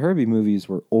 because like the Herbie movies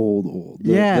were old.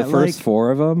 Yeah, the first like-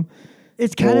 4 of them.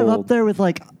 It's kind of up old. there with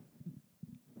like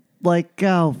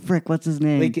oh frick, what's his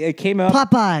name? Like it came out.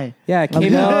 Popeye. Yeah, it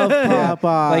came out.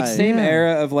 Popeye. Like same Yeah.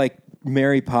 era of like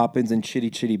Mary Poppins and Chitty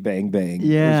Chitty Bang Bang.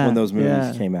 Yeah, was when those movies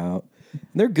yeah. came out.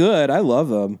 They're good. I love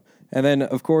them. And then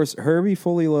of course Herbie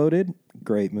Fully Loaded,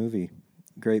 great movie,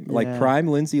 great like Yeah. prime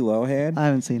Lindsay Lohan. I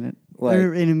haven't seen it Like-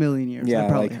 or in a million years. I Yeah,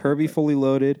 probably like have. Herbie Fully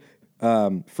Loaded,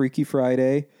 Freaky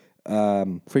Friday,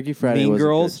 Freaky Friday Mean was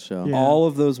Girls. a good show. Yeah. All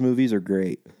of those movies are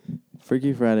great.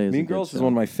 Freaky Friday is a Mean good Girls show. is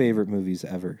one of my favorite movies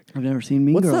ever. I've never seen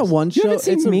Mean What's Girls. that one You show? haven't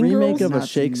seen It's a Mean remake Girls? of a Not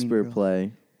seen Mean Shakespeare Girls.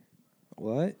 play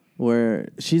What? where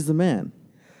she's the man.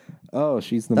 Oh,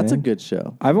 she's the That's man. a good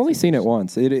show. I've only seen it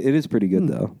once. It is pretty good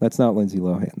though. That's not Lindsay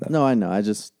Lohan though. No, I know. I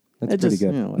just That's it pretty just,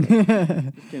 good. You know, whatever.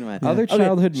 Came to mind. Other Okay,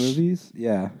 childhood movies,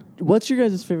 yeah. What's your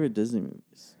guys' favorite Disney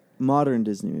movies? Modern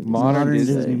Disney movies. Modern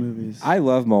Disney movies. I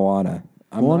love Moana.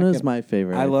 Moana's my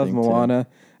favorite. I love think, too. Moana.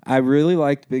 I really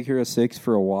liked Big Hero 6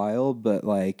 for a while, but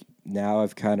like now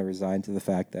I've kind of resigned to the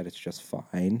fact that it's just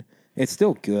fine. It's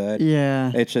still good.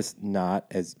 Yeah. It's just not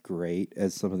as great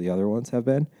as some of the other ones have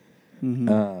been.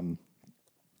 Mm-hmm.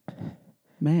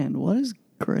 Man, what is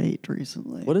great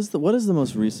recently? What is the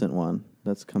most recent one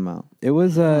that's come out? It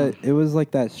was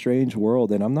like That Strange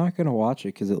World, and I'm not gonna watch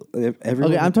it because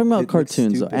everyone. Okay, I'm talking about it looks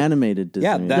cartoons, though, stupid. animated Disney.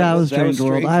 Yeah, movies. that was that Strange was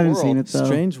World. Strange I haven't World. seen it though.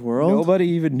 Strange World. Nobody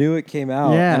even knew it came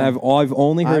out, Yeah. and I've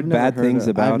only heard bad things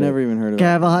about it. I've never even heard of Okay, it.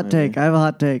 I have a hot take. I have a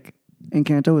hot take.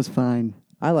 Encanto was fine.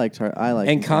 I liked her. I liked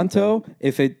Encanto,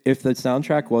 if the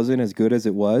soundtrack wasn't as good as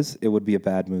it was, it would be a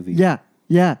bad movie. Yeah.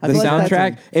 Yeah. I The feel like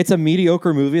soundtrack, that's it's a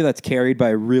mediocre movie that's carried by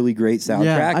a really great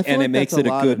soundtrack, I feel and like it makes that's it a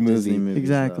lot good of Disney movie. movies,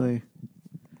 Exactly.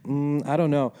 I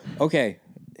don't know. Okay,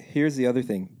 here's the other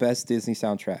thing: best Disney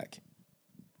soundtrack.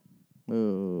 though.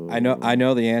 Ooh. I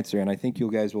know the answer, and I think you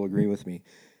guys will agree with me.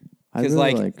 I Because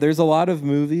really like, there's a lot of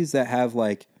movies that have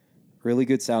like really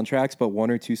good soundtracks, but 1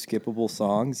 or 2 skippable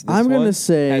songs. This I'm gonna one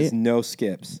say- has no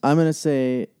skips. I'm gonna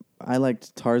say I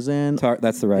liked Tarzan.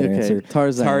 That's the right Okay, answer.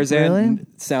 Tarzan. Really?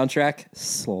 soundtrack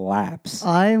slaps.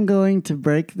 I am going to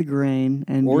break the grain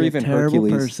and Or be even a terrible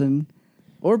Hercules. person.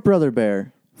 Or Brother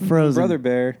Bear. Frozen. Brother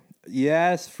Bear.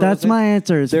 Yes, Frozen. That's my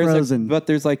answer. Is There's Frozen. but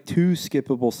there's like 2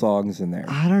 skippable songs in there.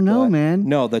 I don't know, But- man.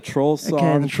 No, the troll song.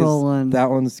 Okay, the troll 'cause one.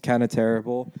 That one's kind of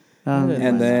terrible. Yeah,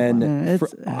 And then Yeah,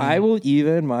 it's- I will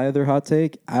my other hot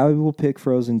take. I will pick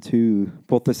Frozen 2,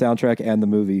 both the soundtrack and the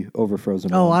movie over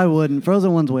Frozen. Oh, 1. I wouldn't. Frozen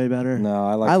 1's way better. No,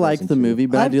 I I like Frozen the 2. movie,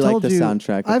 but I do like told the you-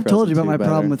 soundtrack. of I've told you Frozen about my 2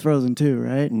 problem better. with Frozen 2,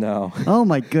 right? No. Oh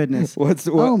my goodness. What?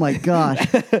 Oh my gosh.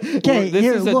 Okay, This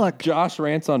here, is a look. Josh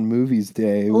rants on movies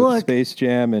day with Look. Space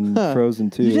Jam and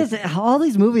Frozen 2. You just all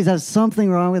these movies have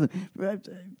something wrong with them.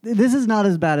 This is not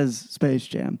as bad as Space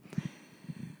Jam.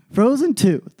 Frozen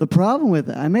 2. The problem with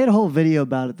it, I made a whole video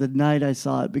about it the night I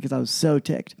saw it because I was so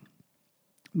ticked.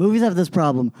 Movies have this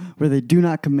problem where they do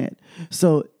not commit.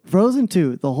 So Frozen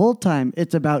 2, the whole time,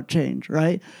 it's about change,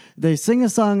 right? They sing a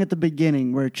song at the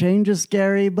beginning where change is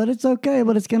scary, but it's okay,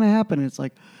 but it's going to happen. It's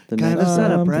like kind of a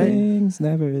setup, Some right? things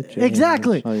never change.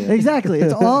 Exactly. Oh, yeah. Exactly.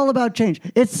 It's all about change.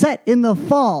 It's set in the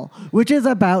fall, which is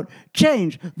about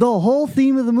change. The whole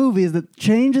theme of the movie is that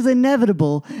change is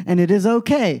inevitable and it is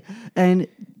okay. And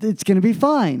it's going to be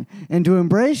fine, and to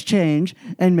embrace change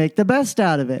and make the best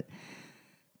out of it.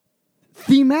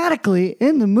 Thematically,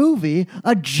 in the movie,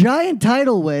 a giant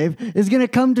tidal wave is going to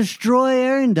come destroy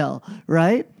Arendelle,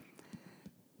 right?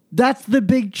 That's the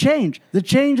big change. The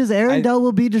change is Arendelle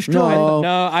will be destroyed.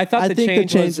 No, I thought the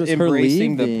change was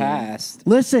embracing the past.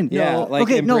 Listen,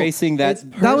 embracing that.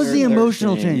 That was the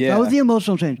emotional change. Yeah. That was the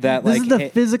emotional change. This is the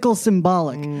physical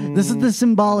symbolic. This is the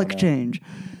symbolic change.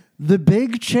 The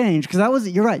big change, because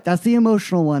you're right, that's the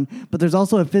emotional one, but there's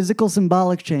also a physical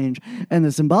symbolic change. And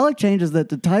the symbolic change is that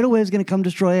the tidal wave is going to come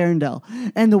destroy Arendelle.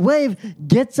 And the wave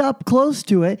gets up close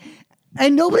to it,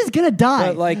 and nobody's going to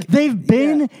die. But they've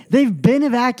been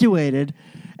evacuated.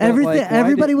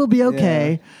 Everybody will be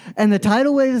okay. Yeah. And the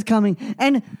tidal wave is coming.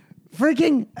 And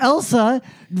freaking Elsa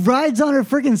rides on her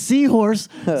freaking seahorse,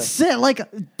 sit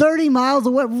 30 miles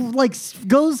away,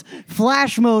 goes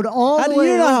flash mode all the way. How do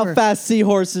you know how fast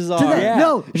seahorses are?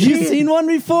 No, you've seen one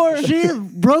before. She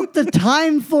broke the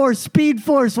time force, speed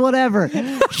force, whatever.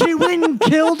 She went and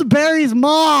killed Barry's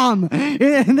mom,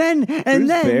 and then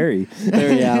Barry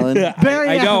Allen.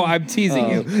 I know. I'm teasing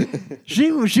you. She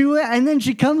and then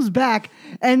she comes back,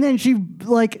 and then she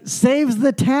saves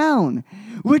the town.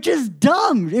 Which is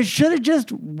dumb. It should have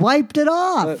just wiped it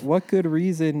off. But what good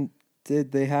reason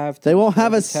did they have to? They won't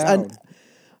have a.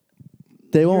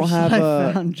 They won't have a.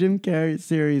 I found Jim Carrey's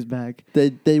series back.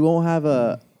 They won't have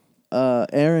a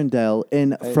Arendelle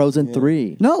in Frozen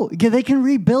 3. No, they can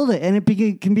rebuild it, and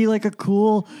it can be like a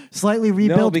cool, slightly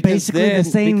rebuilt, basically the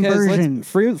same version.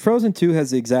 Frozen 2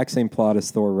 has the exact same plot as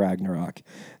Thor Ragnarok.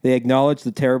 They acknowledge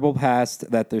the terrible past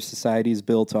that their society is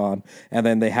built on, and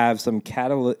then they have some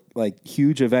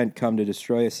huge event come to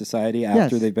destroy a society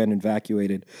after they've been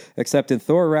evacuated. Except in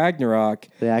Thor Ragnarok,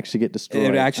 they actually get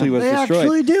destroyed. It actually was destroyed.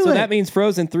 Actually do so that means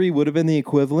Frozen 3 would have been the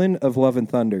equivalent of Love and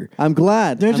Thunder. I'm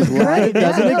glad. It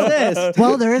doesn't exist.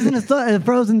 Well, there isn't a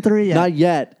Frozen 3 yet. Not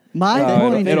yet. My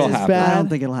point it'll is, happen. I don't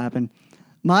think it'll happen.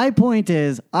 My point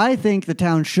is, I think the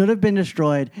town should have been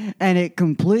destroyed, and it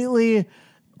completely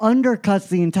undercuts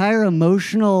the entire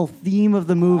emotional theme of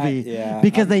the movie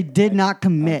because they did not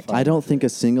commit. I don't think a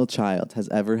single child has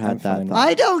ever had that thought.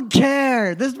 I don't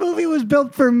care. This movie was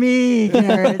built for me,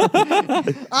 Garrett.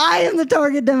 I am the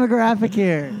target demographic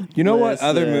here. You know what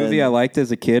other movie I liked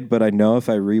as a kid, but I know if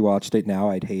I rewatched it now,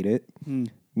 I'd hate it?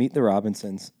 Meet the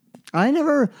Robinsons. I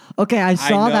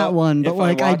saw that one, but if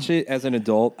I watch it as an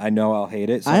adult, I know I'll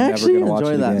hate it, so I'm never going to watch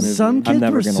it again. Movie. Some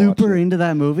kids were super into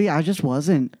that movie. I just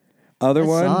wasn't. I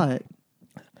saw it.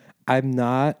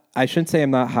 I shouldn't say I'm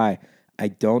not high. I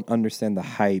don't understand the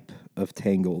hype of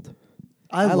Tangled.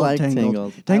 I like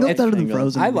Tangled. Tangled's better than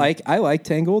Frozen. I like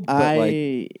Tangled, but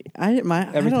I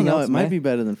don't know. It might be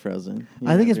better than Frozen.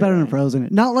 I think it's better than Frozen.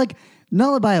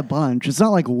 Not by a bunch. It's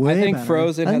not way better. I think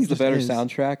Frozen has the better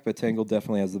soundtrack, but Tangled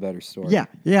definitely has the better story. Yeah,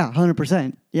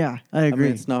 100%. Yeah, I agree.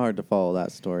 It's not hard to follow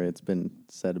that story. It's been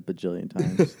said a bajillion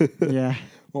times. Yeah.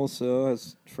 Well, so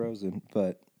has Frozen,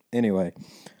 but anyway.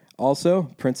 Also,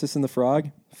 Princess and the Frog,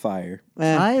 fire.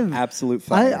 Absolute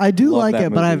fire. I do like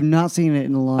it, but I have not seen it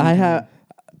in a long time.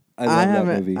 I love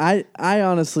that movie. I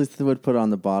honestly would put it on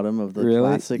the bottom of the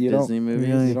classic Disney movies.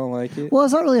 Really? You don't like it? Well,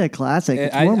 it's not really a classic.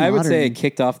 It's more modern. I would say it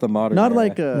kicked off the modern Not era.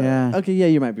 like a... Okay, yeah,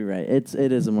 you might be right. It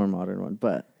is a more modern one,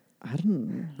 but... I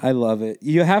don't. I love it.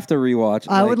 You have to rewatch.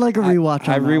 I would like a rewatch.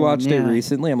 I rewatched it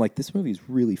recently. I'm like, this movie's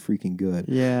really freaking good.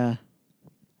 Yeah,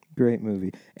 great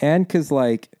movie. And because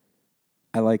I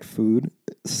like food,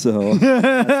 so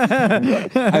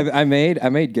I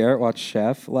made Garrett watch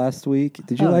Chef last week.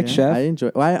 Did you like Chef? I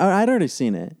enjoyed. Well, I'd already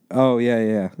seen it. Oh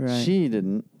yeah. Right. She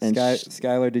didn't. And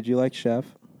Skylar, did you like Chef?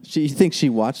 You think she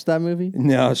watched that movie?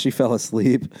 No, she fell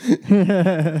asleep.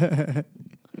 It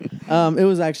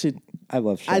was actually. I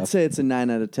love Chef. I'd say it's a 9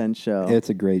 out of 10 show. It's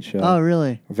a great show. Oh,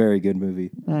 really? Very good movie.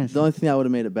 Nice. The only thing that would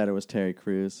have made it better was Terry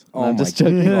Crews. Oh, I'm my just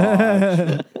joking.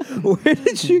 gosh. Where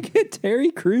did you get Terry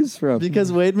Crews from?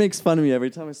 Because Wade makes fun of me every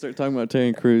time I start talking about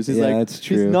Terry Crews. He's like, that's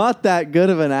true. He's not that good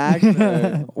of an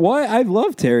actor. Why? I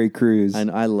love Terry Crews.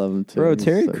 I love him too. Bro,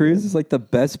 Terry Crews is like the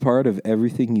best part of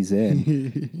everything he's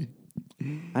in.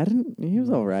 He was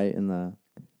all right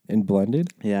in Blended?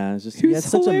 Yeah, it's just he had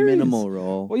such a minimal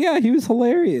role. Well, yeah, he was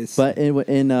hilarious. But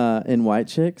in White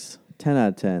Chicks, 10 out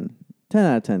of 10. 10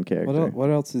 out of 10 character. What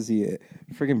else is he?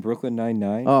 Friggin' Brooklyn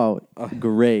Nine-Nine? Oh,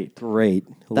 great. Great.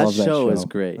 That show is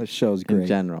great. That show's great. In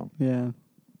general. Yeah.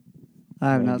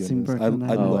 I have not seen Brooklyn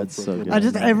Nine-Nine. I love it's so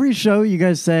good. Every show you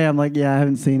guys say, I'm like, yeah, I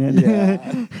haven't seen it.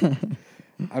 Yeah.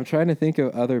 I'm trying to think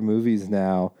of other movies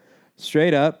now.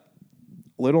 Straight up,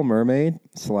 Little Mermaid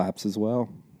slaps as well.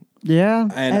 Yeah.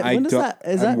 And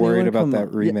I'm worried about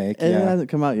that remake. It hasn't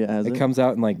come out yet, has it? It comes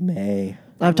out in May.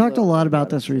 I've talked a lot about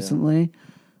this recently.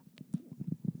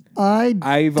 I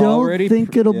I've don't already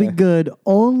think it'll be good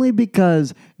only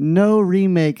because no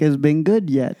remake has been good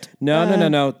yet.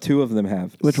 No. 2 of them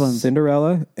have. Which ones?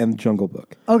 Cinderella and Jungle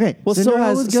Book. Okay. Well,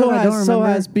 Cinderella was good. I don't remember. So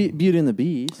has Beauty and the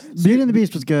Beast. Beauty and the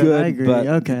Beast was good. I agree. But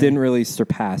okay. didn't really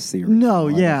surpass the original. No,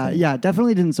 yeah,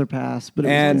 definitely didn't surpass. But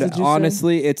And it was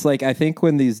honestly, it's like I think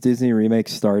when these Disney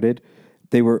remakes started,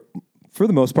 they were, for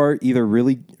the most part, either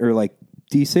really or like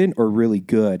decent or really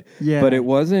good. Yeah. But it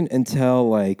wasn't until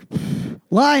like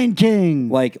Lion King.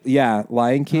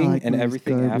 Lion King and was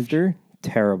everything garbage. after,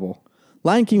 terrible.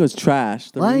 Lion King was trash.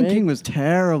 Lion King was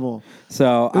terrible.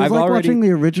 So It was I've like already watching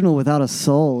the original without a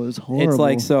soul. It was horrible. It's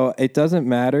like, so it doesn't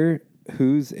matter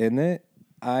who's in it.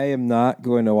 I am not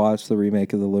going to watch the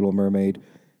remake of The Little Mermaid.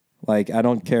 Like, I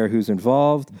don't care who's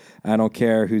involved. I don't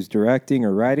care who's directing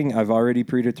or writing. I've already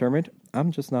predetermined.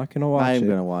 I'm just not going to watch it. I'm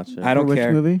going to watch it. I don't which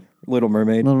care. movie? Little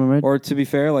Mermaid. Little Mermaid? Or to be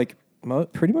fair, like,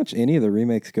 pretty much any of the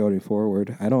remakes going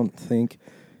forward. I don't think.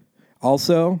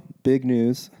 Also, big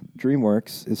news.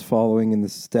 DreamWorks is following in the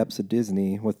steps of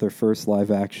Disney with their first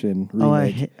live-action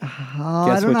remake.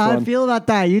 I don't know how I feel about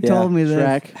that. You told me this.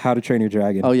 Shrek. How to Train Your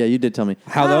Dragon. Oh, yeah, you did tell me.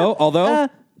 Although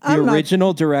the I'm not-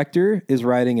 original director is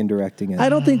writing and directing it. I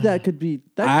don't think that could be.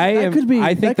 I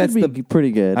think that's pretty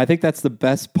good. I think that's the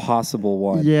best possible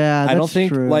one. Yeah, I don't that's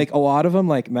think true. like a lot of them,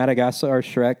 like Madagascar,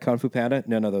 Shrek, Kung Fu Panda.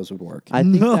 None of those would work. I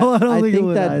think No, I don't think it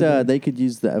would that either. they could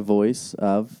use the voice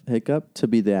of Hiccup to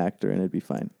be the actor, and it'd be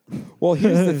fine. Well,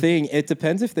 here's the thing: it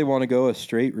depends if they want to go a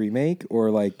straight remake or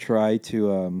like try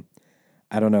to,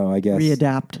 I don't know. I guess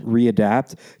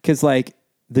readapt because like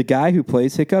the guy who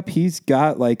plays Hiccup, he's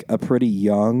got like a pretty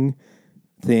young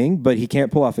thing, but he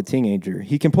can't pull off a teenager.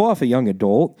 He can pull off a young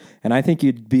adult, and I think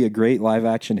he'd be a great live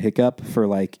action Hiccup for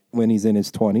like when he's in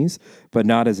his 20s, but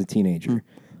not as a teenager.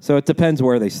 So it depends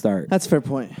where they start. That's a fair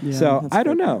point. Yeah. So I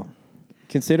don't know.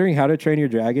 Considering How to Train Your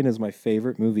Dragon is my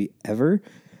favorite movie ever,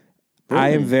 I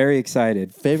am very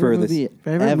excited Favorite for movie this.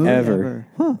 Favorite movie ever.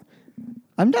 Huh.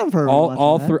 I'm down for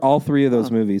all three of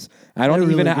those movies. I don't They're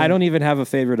even really I good. don't even have a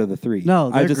favorite of the 3. No,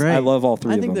 they're I great. love all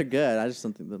 3 I of think them. they're good. I just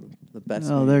don't think they're the best.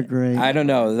 Oh, movie. they're great. I don't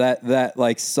know that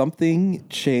like something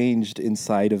changed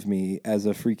inside of me as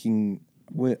a freaking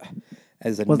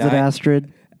as a Was it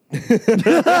Astrid? as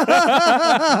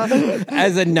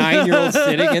a 9-year-old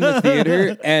sitting in the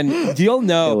theater, and you'll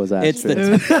know It was it's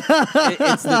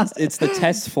the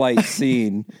test flight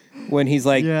scene when he's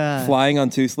like flying on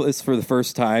Toothless for the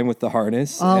first time with the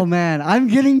harness. Oh man, I'm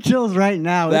getting chills right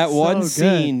now. That It's one so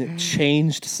good. scene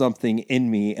changed something in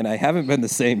me, and I haven't been the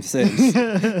same since.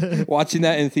 Watching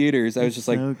that in theaters, I was just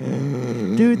like, So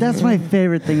good. Dude, that's my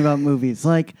favorite thing about movies.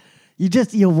 Like,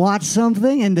 you watch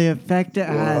something and the effect it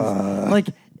has, like,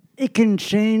 it can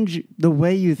change the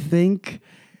way you think.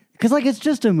 Because, like, it's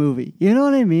just a movie. You know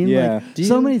what I mean? Yeah. Like,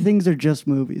 so many things are just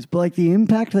movies. But, like, the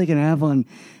impact they can have on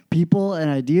people and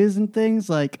ideas and things,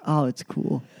 like, oh, it's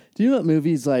cool. Do you know what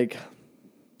movies like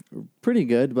pretty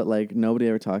good, but like nobody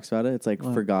ever talks about it? It's like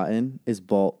forgotten. Is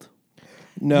Bolt.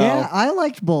 no. Yeah, I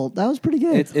liked Bolt. That was pretty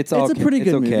good. It's a pretty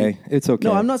good okay. movie. It's okay.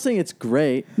 No, I'm not saying it's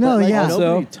great. No, but, like, yeah. Nobody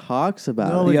Also- talks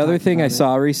about Nobody it. The other talks thing I about it.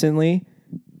 saw recently,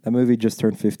 that movie just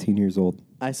turned 15 years old.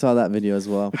 I saw that video as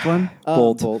well. Which one?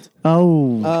 Bolt.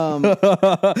 Oh.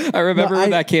 I remember when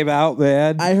that came out,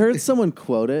 man. I heard someone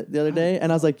quote it the other day,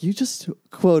 and I was like, "You just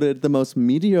quoted the most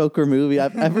mediocre movie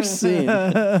I've ever seen.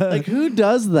 Like, who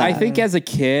does that?" I think as a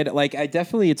kid, like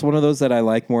it's one of those that I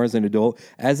like more as an adult.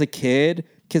 As a kid,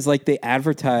 because like they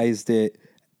advertised it,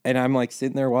 and I'm like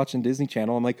sitting there watching Disney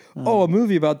Channel. I'm like, oh, a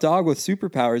movie about dog with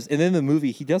superpowers, and then the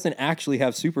movie he doesn't actually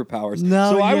have superpowers.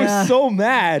 No, so I yeah. was so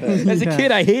mad as a Yeah.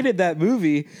 kid. I hated that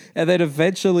movie, and then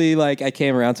eventually, like I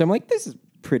came around to, I'm like, this is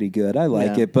pretty good. I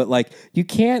like Yeah. it, but like you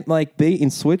can't like bait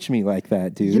and switch me like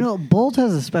that, dude. You know, Bolt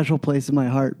has a special place in my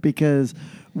heart because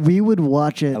we would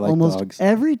watch it I like almost dogs.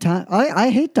 every time.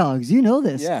 I hate dogs. You know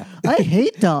this. Yeah. I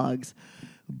hate dogs.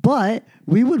 But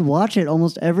we would watch it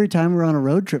almost every time we were on a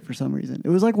road trip for some reason. It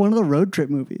was like one of the road trip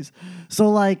movies. So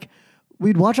like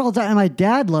we'd watch all the time, and my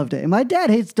dad loved it. And my dad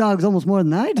hates dogs almost more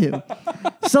than I do.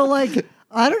 So like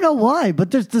I don't know why,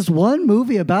 but there's this one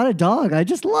movie about a dog. I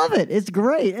just love it. It's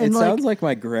great. And it sounds like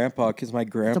my grandpa, because my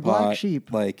grandpa black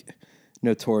sheep. like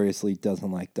notoriously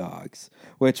doesn't like dogs,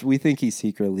 which we think he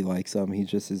secretly likes them. He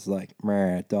just is like,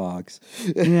 meh, dogs.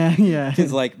 yeah.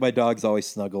 Because like my dogs always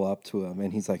snuggle up to him,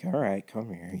 and he's like, all right, come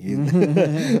here,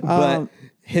 you. But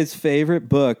his favorite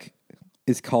book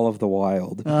is Call of the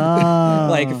Wild. Oh.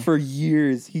 Like for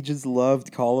years, he just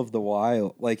loved Call of the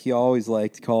Wild. Like he always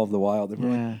liked Call of the Wild. And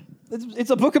we're like, it's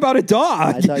a book about a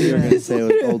dog. I thought you were going to say it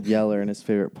was Old Yeller, and his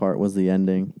favorite part was the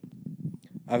ending.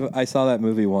 I saw that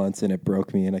movie once and it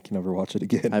broke me, and I can never watch it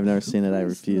again. I've never seen it. I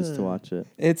refuse to watch it.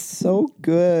 It's so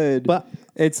good, But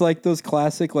it's like those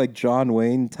classic like John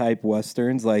Wayne type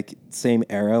westerns, like same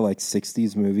era, like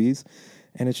 60s movies,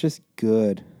 and it's just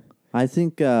good. I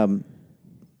think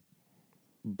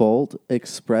Bolt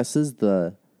expresses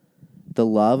the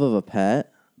love of a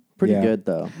pet pretty good,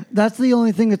 though. That's the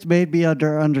only thing that's made me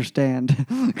understand,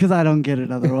 because I don't get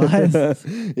it otherwise.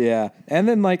 Yeah, and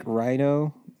then like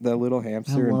Rhino, the little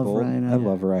hamster in Bolt. Rhino. I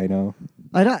love Rhino.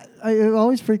 It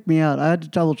always freaked me out. I had to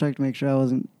double check to make sure I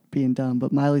wasn't being dumb,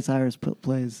 but Miley Cyrus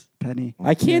plays Penny.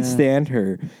 I can't stand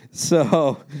her,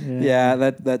 so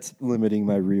that's limiting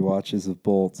my rewatches of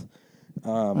Bolt.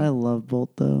 I love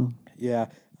Bolt though. Yeah,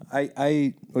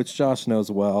 I which Josh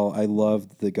knows well. I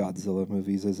loved the Godzilla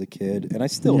movies as a kid, and I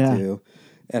still do.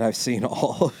 And I've seen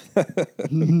all of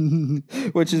them,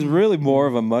 which is really more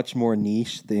of a much more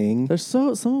niche thing. Some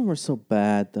of them are so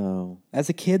bad though. As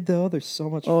a kid, though, they're so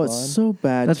much fun. Oh, it's so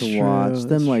bad That's to true. watch them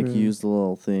That's like true. use the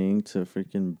little thing to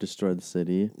freaking destroy the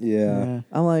city. Yeah.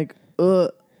 I'm like,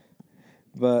 ugh.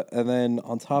 But and then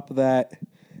on top of that,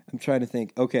 I'm trying to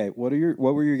think. Okay, what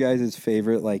were your guys'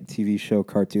 favorite like TV show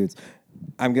cartoons?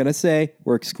 I'm gonna say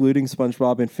we're excluding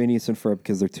SpongeBob and Phineas and Ferb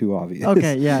because they're too obvious.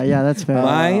 Okay, yeah, that's fair.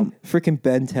 Mine, freaking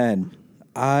Ben 10.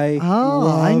 I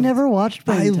never watched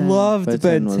Ben 10. I loved Ben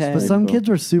Ben 10 was 10. But some kids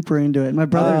were super into it. My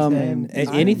brother's name.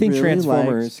 Anything I really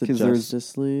Transformers, liked the 'cause there's-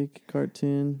 Justice League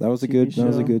cartoon. That was a TV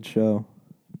good show.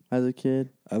 As a kid,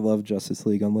 I love Justice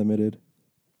League Unlimited.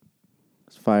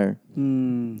 it's fire.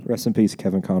 Rest in peace,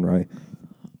 Kevin Conroy.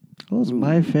 What was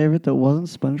my favorite that wasn't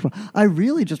SpongeBob? I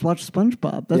really just watched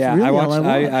SpongeBob. That's really I watched. all I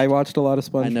watched. I watched a lot of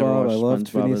SpongeBob. never watched I loved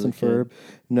SpongeBob Phineas as a and kid. Ferb.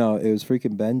 No, it was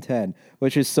freaking Ben 10,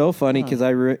 which is so funny because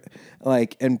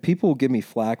and people will give me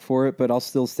flack for it, but I'll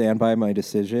still stand by my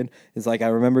decision. It's like I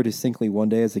remember distinctly one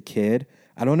day as a kid.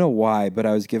 I don't know why, but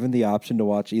I was given the option to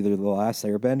watch either The Last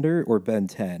Airbender or Ben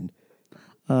 10,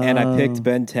 and I picked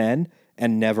Ben 10.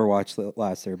 And never watched The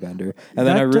Last Airbender. And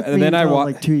then I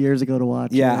watched like 2 years ago to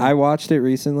watch. Yeah, I watched it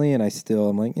recently, and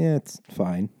I'm like, yeah, it's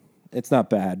fine. It's not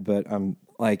bad, but I'm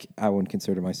like, I wouldn't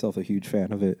consider myself a huge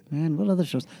fan of it. Man, what other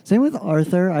shows? Same with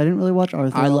Arthur. I didn't really watch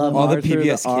Arthur. I love all the Arthur,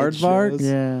 PBS the kids Aardvark. shows.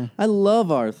 Yeah, I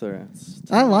love Arthur.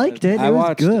 I liked it. It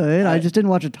was good. I just didn't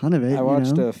watch a ton of it. I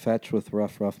watched Fetch with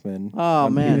Ruff Ruffman. Oh,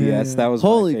 on man. PBS. That was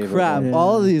Holy my favorite crap! one. Yeah.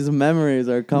 All of these memories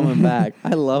are coming back. I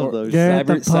love those. Garrett,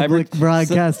 the public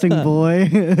broadcasting boy.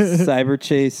 Cyber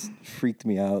Chase freaked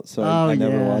me out, so I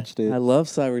never watched it. I love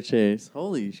Cyber Chase.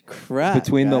 Holy crap!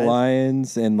 Between the guys.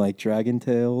 Lions and like Dragon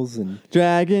Tales and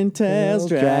Dragon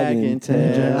Tales.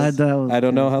 I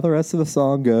don't know how the rest of the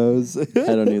song goes. I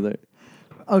don't either.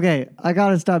 Okay, I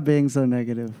gotta stop being so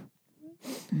negative.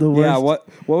 The worst. Yeah, what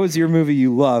was your movie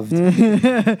you loved as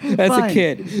a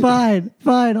kid? Fine.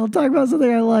 I'll talk about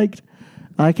something I liked.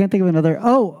 I can't think of another.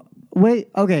 Oh, wait.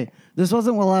 Okay, this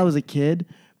wasn't while I was a kid,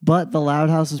 but The Loud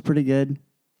House is pretty good.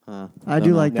 I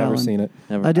do like that Never one. seen it.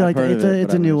 I do like that.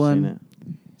 It's a new one.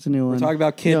 It's a new one. We're talking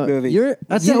about kid movie.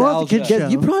 That's it. Well, it's a kid show.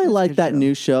 You probably It's a like kid that show.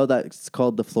 new show that's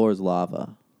called The Floor is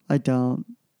Lava. I don't.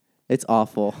 It's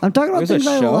awful. I'm talking about There's a things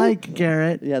I show? like,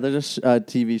 Garrett. Yeah, there's a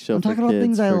TV show I'm for talking about kids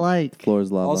things I for like. Floor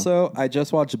is Lava. Also, I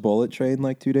just watched Bullet Train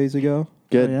like 2 days ago.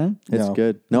 good. Oh, yeah? It's No.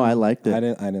 good. No, I liked it. I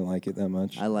didn't like it that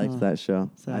much. I liked that show.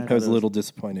 Sad. I was a little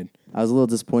disappointed. I was a little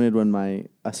disappointed when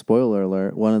a spoiler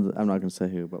alert, I'm not going to say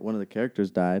who, but one of the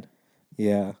characters died.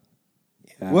 Yeah.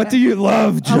 What do you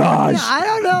love, Josh? I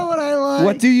don't know what I like.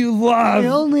 What do you I love?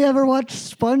 only ever watched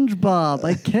SpongeBob.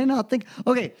 I cannot think.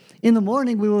 Okay, in the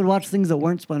morning we would watch things that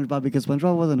weren't SpongeBob because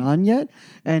SpongeBob wasn't on yet,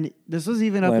 and this was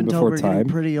even up Land until Before we were getting Time?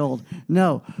 pretty old.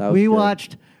 No, That was we good.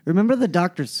 watched. Remember the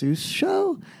Dr. Seuss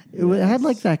show? It had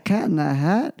like that cat in that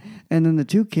hat, and then the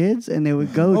two kids, and they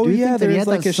would go Oh, do yeah, things. there And he was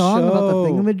had like that a song about the show.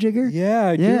 thingamajigger. Yeah,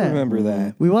 I do remember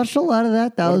that. We watched a lot of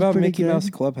that. That What was about pretty Mickey good. Mouse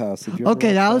Clubhouse? Did you ever Okay,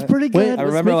 watch that was pretty Wait, good. I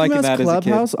remember was liking Mickey Mouse that as a kid.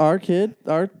 Clubhouse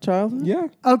our childhood? Yeah,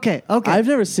 Okay. I've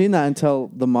never seen that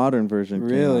until the modern version. came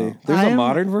really. out. There's I a am-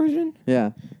 modern version?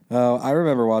 Yeah. Oh, I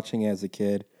remember watching it as a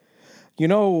kid. You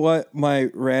know what? My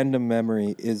random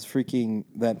memory is freaking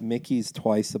that Mickey's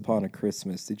Twice Upon a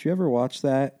Christmas. Did you ever watch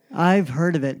that? I've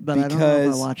heard of it, but I don't know if I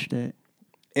Because- watched it.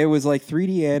 It was like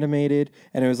 3D animated,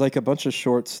 and it was like a bunch of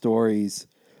short stories,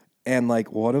 and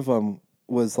like one of them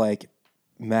was like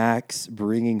Max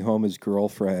bringing home his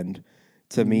girlfriend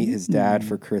to meet his dad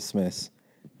for Christmas.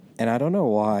 And I don't know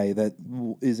why that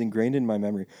is ingrained in my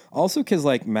memory. Also, because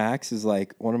like Max is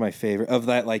like one of my favorite of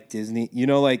that like Disney,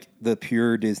 like the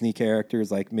pure Disney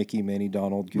characters like Mickey, Minnie,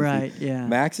 Donald, Goofy. Right, yeah.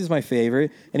 Max is my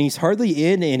favorite, and he's hardly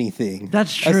in anything.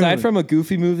 That's true. Aside from a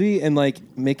Goofy movie, and like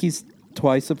Mickey's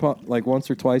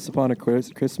once or twice upon a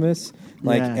Christmas,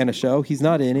 and a show. He's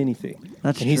not in anything.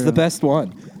 That's and true. He's the best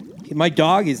one. My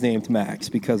dog is named Max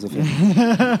because of him.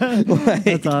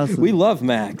 That's awesome. We love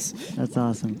Max. That's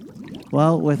awesome.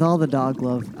 Well, with all the dog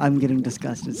love, I'm getting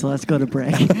disgusted. So let's go to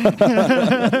break.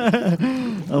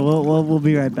 We'll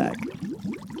be right back.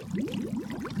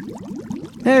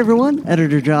 Hey everyone,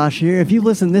 Editor Josh here. If you've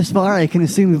listened this far, I can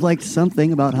assume you've liked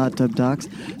something about Hot Tub Talks,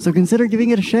 so consider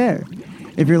giving it a share.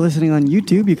 If you're listening on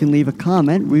YouTube, you can leave a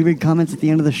comment. We read comments at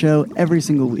the end of the show every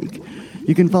single week.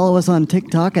 You can follow us on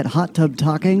TikTok at Hot Tub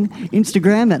Talking,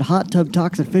 Instagram at Hot Tub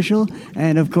Talks Official,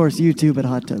 and of course YouTube at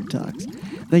Hot Tub Talks.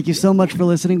 Thank you so much for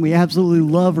listening. We absolutely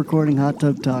love recording Hot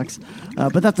Tub Talks,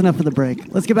 but that's enough for the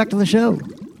break. Let's get back to the show.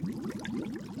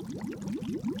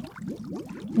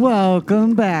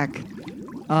 Welcome back.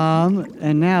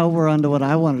 And now we're on to what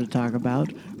I wanted to talk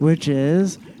about, which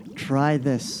is try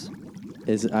this.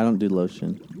 I don't do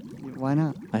lotion. Why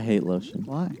not? I hate lotion.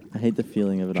 Why? I hate the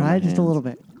feeling of it on my Try it just hands. a little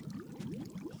bit.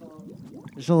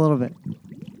 Just a little bit.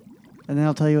 And then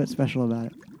I'll tell you what's special about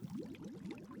it.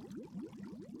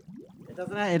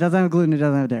 It doesn't have gluten, it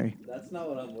doesn't have dairy. That's not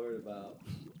what I'm worried about.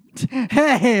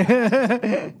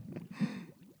 Hey!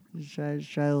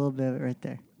 just try a little bit of it right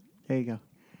there. There you go.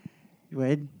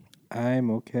 Wade?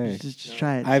 I'm okay. Just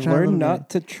try it. I've learned not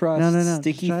to trust No.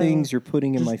 sticky things you're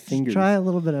putting in my fingers. Just try a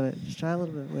little bit of it. Just try a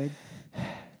little bit, Wade.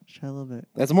 Just try a little bit.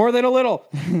 That's more than a little.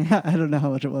 I don't know how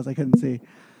much it was. I couldn't see.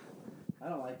 I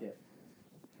don't like it.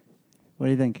 What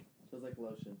do you think? It feels like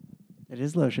lotion. It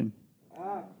is lotion. And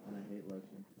I hate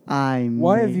lotion.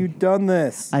 Why have you done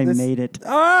this? I made it.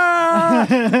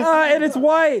 And it's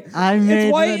white. I made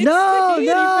it's white. it. It's No, sticky,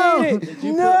 no. and you made it. Did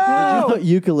you put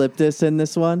eucalyptus in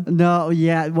this one? No,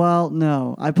 yeah. Well,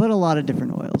 no. I put a lot of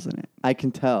different oils in it. I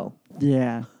can tell.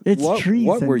 Yeah. It's tree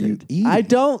What were you scented. eating? I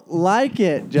don't like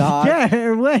it, Josh.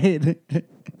 Yeah, wait.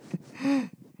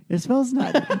 It smells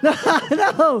nice.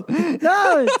 No,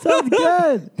 it smells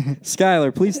good.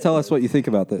 Skylar, please tell us what you think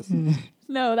about this.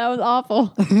 No, that was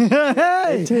awful.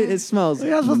 Hey, It smells.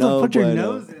 you're not supposed to put your bueno.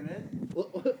 nose in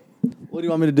it. What do you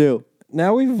want me to do?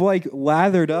 Now we've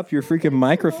lathered up your freaking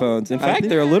microphones. In fact,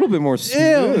 they're a little bit more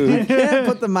smooth. I can't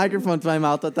put the microphone to my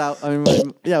mouth without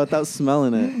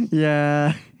smelling it.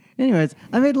 Yeah. Anyways,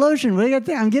 I made lotion. What do you got to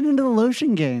think? I'm getting into the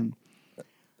lotion game.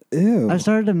 Ew. I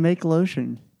started to make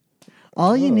lotion.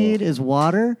 All you need is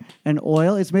water and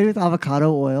oil. It's made with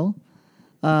avocado oil.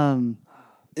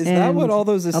 Is that what all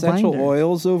those a essential binder.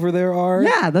 oils over there are?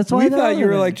 Yeah, that's why we they're thought you over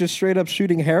were there. like just straight up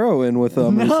shooting heroin with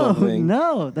them or something.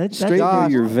 No, that's Straight Josh,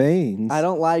 through your veins. I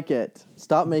don't like it.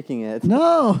 Stop making it.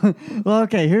 No. Well,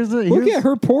 okay. Look at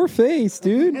her poor face,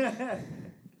 dude.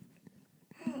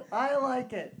 I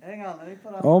like it. Hang on. Let me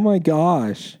put on. Oh my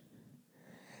gosh.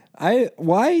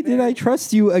 Why did I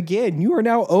trust you again? You are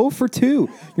now 0 for 2.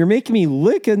 You're making me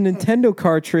lick a Nintendo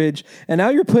cartridge, and now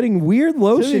you're putting weird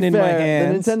lotion To be in fair, my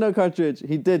hands. the Nintendo cartridge,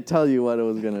 he did tell you what it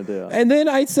was going to do. And then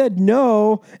I said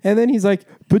no, and then he's like,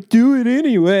 but do it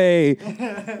anyway.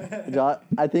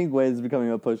 I think Wade's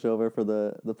becoming a pushover for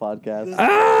the podcast.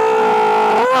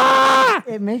 Ah!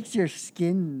 It makes your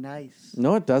skin nice.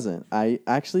 No, it doesn't. I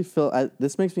actually feel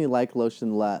this makes me like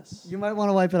lotion less. You might want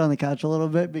to wipe it on the couch a little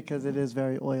bit because it is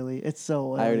very oily. It's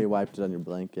so oily. I already wiped it on your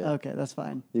blanket. Okay, that's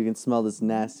fine. You can smell this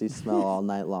nasty smell all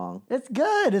night long. It's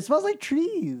good. It smells like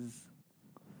trees.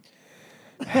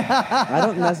 I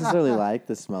don't necessarily like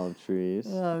the smell of trees.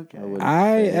 Okay. wouldn't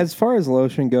say. As far as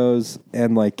lotion goes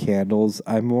and like candles,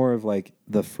 I'm more of like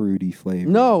the fruity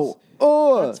flavors. No.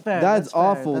 Oh, That's fair, that's that's fair,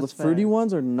 awful. that's the fruity fair.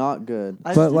 ones are not good. I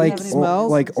just But didn't like have any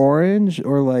smells? like orange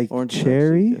or like Orange is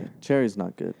cherry actually good. Cherry's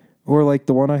not good. or like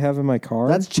the one I have in my car.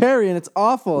 That's cherry and it's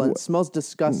awful and it smells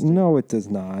disgusting. No, it does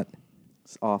not.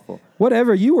 It's awful.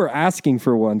 Whatever. You were asking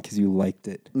for one because you liked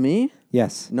it. Me?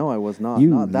 Yes. No, I was not. You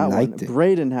Not that one. liked it.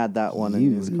 Braden had that one You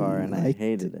in his car and I liked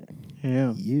hated it.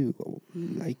 Ew. You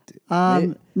liked it.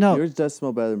 No. Yours does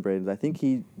smell better than Braden's. I think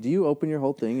do you open your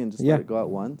whole thing and just Yeah. let it go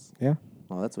out once? Yeah.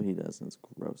 Oh, that's what he does and it's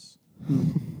gross.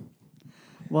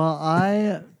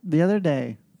 Well, the other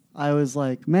day, I was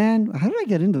like, man, how did I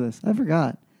get into this? I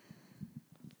forgot.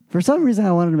 For some reason,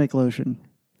 I wanted to make lotion.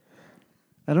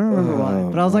 I don't remember why,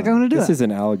 but I was like, I'm going to do This it. is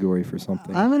an allegory for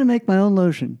something. I'm going to make my own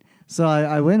lotion. So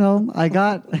I went home. I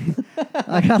got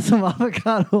I got some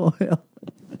avocado oil.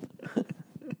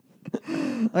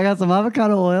 I got some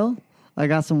avocado oil. I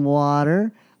got some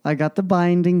water. I got the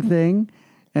binding thing.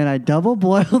 And I double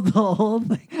boiled the whole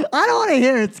thing. I don't want to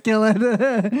hear it, Skillet.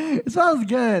 It smells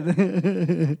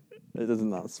good. It does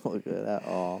not smell good at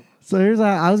all. So here's how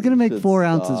I was going to make Should 4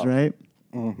 stop. ounces, right?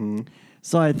 Mm-hmm.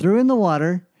 So I threw in the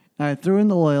water, and I threw in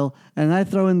the oil, and I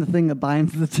throw in the thing that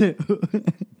binds the two.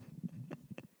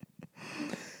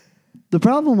 The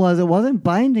problem was it wasn't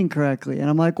binding correctly. And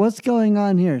I'm like, what's going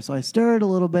on here? So I stir it a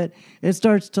little bit. It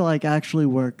starts to like actually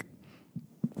work.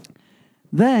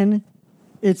 Then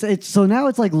it's so now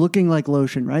it's like looking like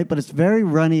lotion, right? But it's very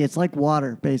runny. It's like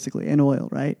water, basically, and oil,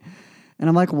 right? And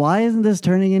I'm like, why isn't this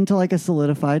turning into like a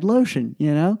solidified lotion,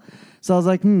 you know? So I was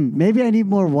like, maybe I need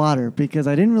more water because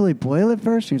I didn't really boil it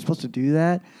first. You're supposed to do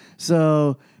that.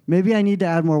 So maybe I need to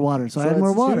add more water. So I add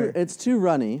more water. It's too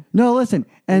runny. No, listen.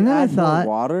 And then I thought,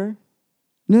 more water?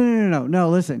 No,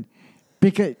 listen.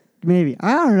 Because maybe.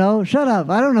 I don't know. Shut up.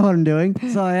 I don't know what I'm doing.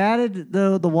 So I added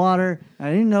the water.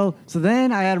 I didn't know. So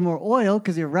then I added more oil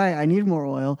because you're right. I need more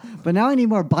oil. But now I need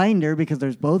more binder because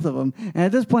there's both of them. And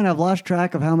at this point, I've lost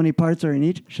track of how many parts are in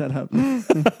each. Shut up.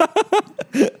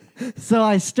 So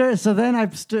I stir. So then I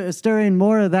stir in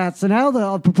more of that. So now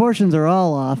the proportions are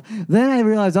all off. Then I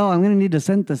realize, I'm going to need to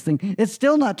scent this thing. It's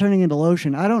still not turning into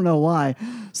lotion. I don't know why.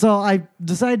 So I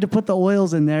decided to put the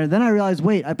oils in there. Then I realized,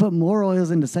 wait, I put more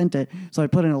oils in to scent it. So I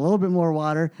put in a little bit more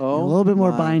water, and a little bit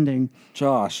more binding.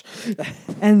 Josh.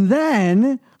 And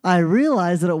then I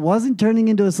realized that it wasn't turning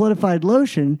into a solidified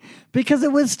lotion because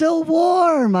it was still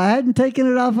warm. I hadn't taken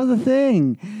it off of the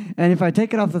thing. And if I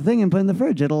take it off the thing and put it in the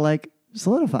fridge, it'll like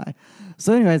solidify.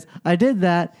 So anyways, I did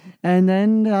that, and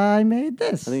then I made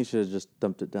this. I think you should have just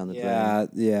dumped it down the drain.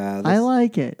 Yeah. I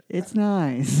like it. It's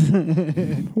nice. Why?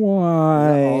 Is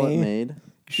that all it made?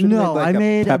 No, I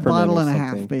made a bottle and a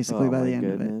something. half, basically, by the end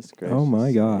of it. Gracious. Oh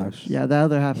my gosh. Yeah, the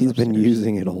other half He's is been upstairs.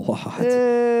 using it a lot.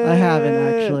 I haven't,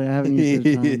 actually. I haven't used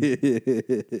it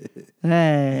a ton.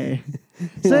 Hey.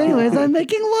 So anyways, I'm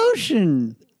making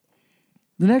lotion.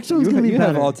 The next one's going to be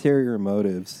better. You have ulterior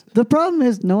motives. The problem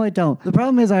is, no, I don't. The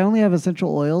problem is I only have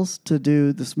essential oils to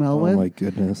do the smell with. Oh my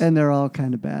goodness. And they're all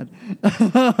kind of bad.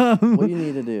 What you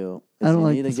need to do is I don't you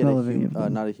like need the to get smell of any of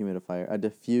them. not a humidifier, a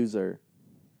diffuser.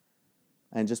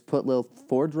 And just put little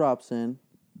 4 drops in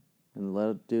and let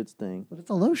it do its thing. But it's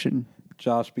a lotion.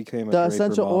 Josh became a The Draper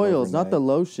essential mom oils, not the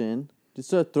overnight. lotion. Just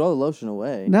throw the lotion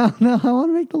away. No, I want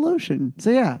to make the lotion. So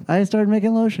yeah, I started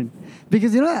making lotion.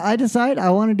 Because you know what? I decide I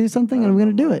want to do something and I'm going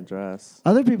to do it. Dress.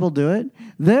 Other people do it.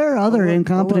 There are other look,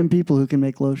 incompetent look. people who can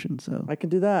make lotion. So I can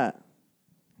do that.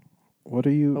 What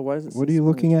are you? why is it what so are you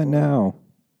looking at small? now?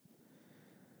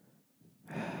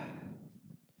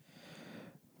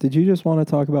 Did you just want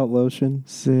to talk about lotion?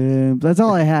 that's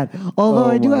all I had. Although Oh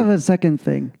I do my- have a second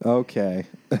thing. Okay.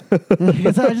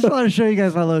 Because I just want to show you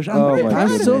guys my lotion. I'm Oh very my proud I'm of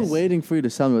goodness. still this. waiting for you to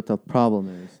tell me what the problem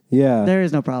is. Yeah. There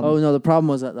is no problem. Oh, no, the problem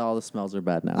was that all the smells are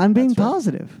bad now. I'm being That's right.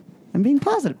 positive. I'm being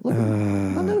positive. Look,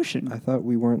 my lotion. I thought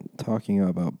we weren't talking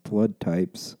about blood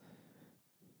types.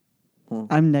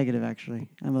 I'm negative, actually.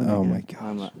 I'm a Oh negative.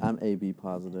 my gosh. I'm AB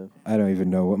positive. I don't even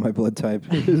know what my blood type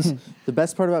is. The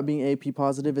best part about being AP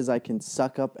positive is I can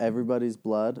suck up everybody's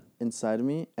blood inside of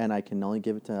me, and I can only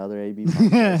give it to other AB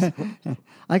positives.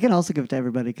 I can also give it to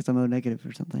everybody because I'm O negative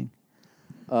or something.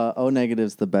 O negative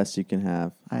is the best you can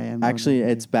have. I am. Actually, O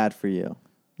it's bad for you.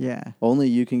 yeah. Only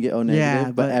you can get O negative, Yeah,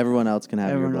 but but everyone else can have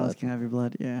Everyone your blood. else can have your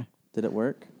blood. Yeah. Did it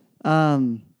work?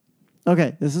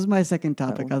 Okay, this is my second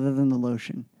topic one? other than the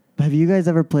lotion. Have you guys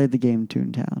ever played the game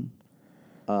Toontown?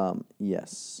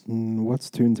 Yes. What's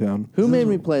Toontown? Who made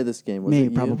me play this game? Was Me, it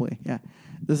you? probably. Yeah.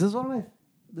 This is one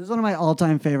of my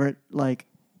all-time favorite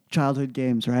childhood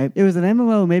games, right? It was an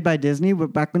MMO made by Disney,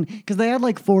 but back when, because they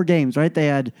had 4 games, right? They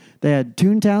had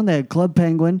Toontown, they had Club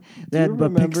Penguin, they had you a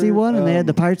Pixie remember, one, and they had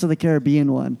the Pirates of the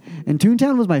Caribbean one. And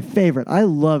Toontown was my favorite. I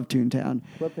love Toontown.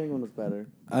 Club Penguin was better.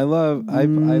 I liked I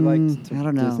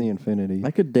don't know. Disney Infinity.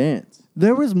 I could dance.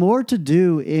 There was more to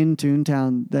do in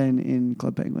Toontown than in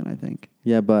Club Penguin, I think.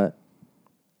 Yeah, but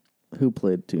who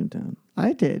played Toontown?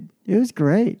 I did. It was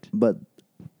great. But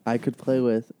I could play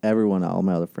with everyone, all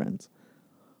my other friends.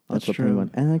 on That's Club true.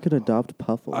 Penguin. And I could adopt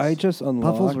Puffles. I just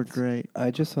unlocked. Puffles were great.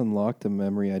 I just unlocked a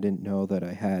memory I didn't know that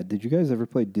I had. Did you guys ever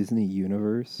play Disney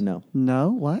Universe? No. No?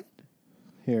 What?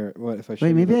 Here, what if I show Wait,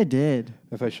 you maybe the, I did.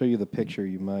 If I show you the picture,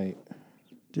 you might.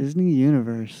 Disney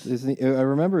Universe. Disney. I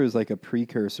remember it was like a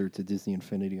precursor to Disney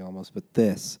Infinity almost, but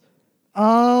this.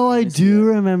 Oh, I me see do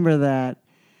it. remember that.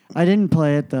 I didn't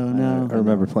play it though. No. I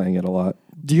remember playing it a lot.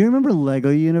 Do you remember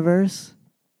Lego Universe?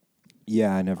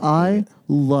 Yeah, I never. played I it.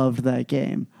 loved that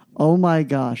game. Oh my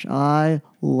gosh, I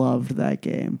loved that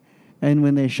game. And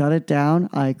when they shut it down,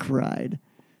 I cried.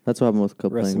 That's what happened with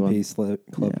Club Rest Penguin. in peace, Club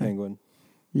Yeah. Penguin.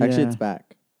 Actually, Yeah. it's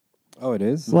back. Oh, it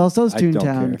is. Well, so's I don't Toontown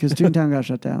care. because Toontown got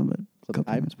shut down, but Club- Club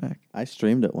Penguin's back. I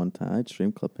streamed it one time. I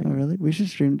streamed Club Oh, Penguin. really? We should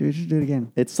stream. We should do it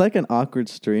again. It's like an awkward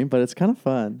stream, but it's kind of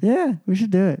fun. Yeah, we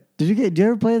should do it. Did you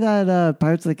ever play that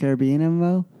Pirates of the Caribbean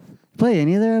MMO? Play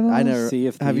any of their MMOs? I never. Sea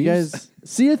of Have you Thieves? guys?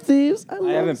 Sea of Thieves. I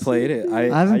haven't played it. I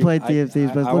haven't played Sea of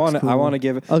Thieves, but it looks cool. I want to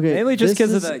give it. Okay, Mainly just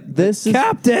because of the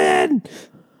Captain.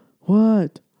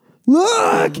 What?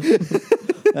 Look.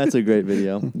 That's a great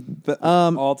video. But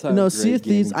all-time. No, great Sea of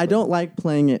Thieves. gaming I don't clip. like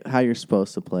playing it how you're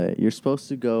supposed to play it. You're supposed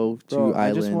to go to Bro,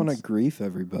 islands. I just want to grief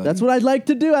everybody. That's what I'd like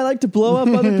to do. I like to blow up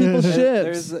other people's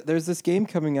ships. There's this game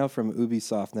coming out from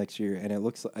Ubisoft next year, and it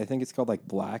looks. I think it's called like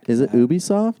Black. Is it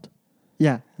Ubisoft?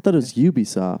 Yeah, I thought it was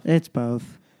Ubisoft. it's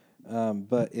both.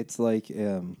 But it's like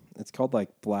it's called like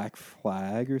Black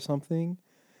Flag or something,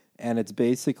 and it's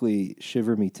basically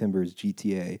Shiver Me Timbers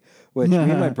GTA. Which me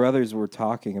and my brothers were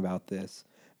talking about this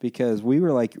because we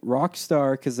were like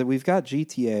Rockstar because we've got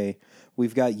GTA,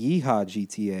 we've got Yeehaw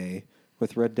GTA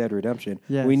with Red Dead Redemption.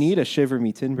 Yes. We need a Shiver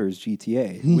Me Timbers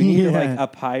GTA. We need like a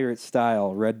pirate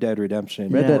style Red Dead Redemption.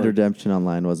 Red Dead Redemption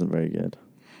Online wasn't very good.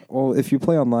 Well, if you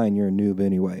play online, you're a noob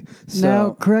anyway. So,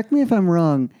 Now, correct me if I'm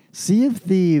wrong. Sea of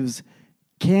Thieves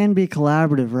can be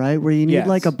collaborative, right? Where you need Yes.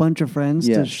 like a bunch of friends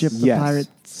to Yes. ship the Yes. pirate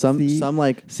Some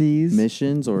like seas.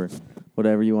 missions or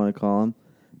whatever you want to call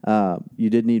them. You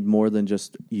did need more than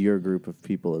just your group of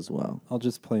people as well. I'll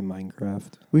just play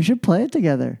Minecraft. We should play it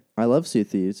together. I love Sea of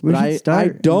Thieves, We but should start I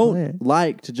and play don't it.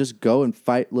 like to just go and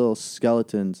fight little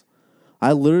skeletons.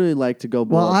 I literally like to go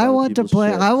blow Well, up I other want to people's play.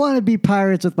 ships. I want to be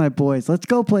pirates with my boys. Let's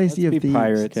go play Sea of be Thieves.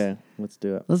 pirates. Okay, let's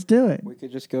do it. Let's do it. We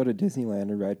could just go to Disneyland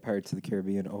and ride Pirates of the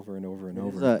Caribbean over and over and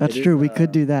over. That's true. We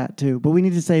could do that too, but we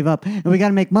need to save up, and we got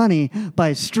to make money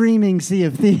by streaming Sea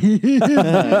of Thieves.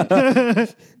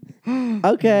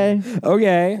 Okay.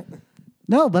 Okay.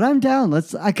 No, but I'm down.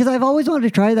 Let's because I've always wanted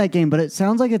to try that game, but it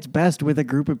sounds like it's best with a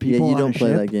group of Yeah, people. you on don't a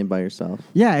play ship. that game by yourself.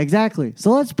 Yeah, exactly.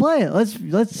 So let's play it.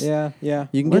 Let's. Yeah, yeah.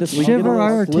 You can Let's get a, we can get a shiver little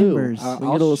our slew. timbers. We can I'll get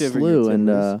a little shiver slew your and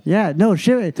timbers. Yeah, no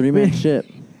ship. 3-man ship.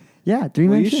 Yeah, Will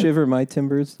 3-man you ship. shiver my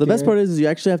timbers? The best Garrett? part is you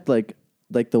actually have to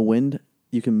like the wind.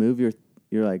 You can move your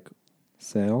like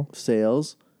Sail.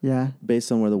 sails Yeah.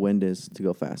 based on where the wind is to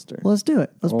go faster. Well, let's do it.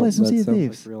 Let's play some that Sea of sounds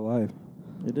Thieves. Like real life.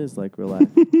 It is like real life.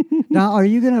 Now, are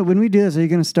you gonna when we do this? Are you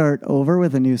gonna start over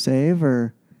with a new save,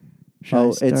 or should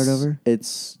I start over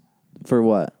It's for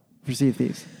what? for Sea of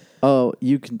Thieves? Oh,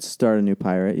 you can start a new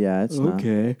pirate. Yeah, it's not.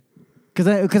 Because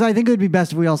I think it would be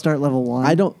best if we all start level 1.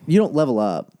 You don't level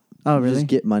up. Oh, You really? just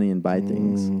get money and buy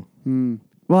things.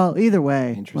 Well, either way.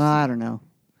 Interesting. Well, I don't know.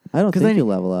 I don't 'Cause think then you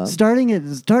level up. Starting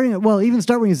at well, even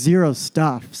starting with 0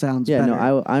 stuff sounds Yeah, better.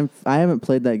 no, I haven't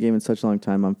played that game in such a long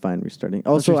time. I'm fine restarting.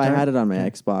 Also, I restart? had it on my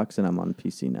Okay. Xbox and I'm on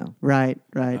PC now. Right.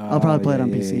 I'll probably play it yeah, on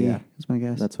yeah, PC. yeah. That's my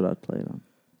guess. That's what I'd play it on.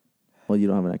 Well, you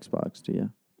don't have an Xbox, do you?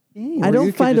 Yeah. I Or don't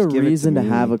you could find a just give it to reason to me.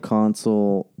 have a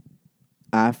console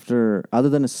other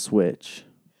than a Switch.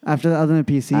 Other than a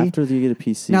PC. After you get a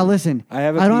PC. Now listen, I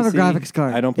have a don't have a PC. graphics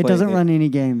card. I don't It play doesn't it. run any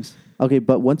games. Okay,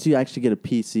 but once you actually get a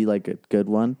PC, like a good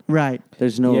one, Right.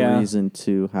 there's no Yeah. reason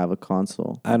to have a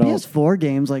console. I don't. PS4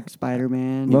 games like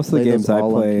Spider-Man. Most of the play games those I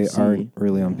all on play PC. aren't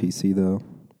really on PC though.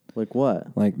 Like what?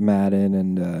 Like Madden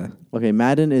and Okay,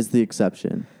 Madden is the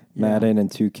exception. Madden and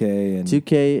 2K and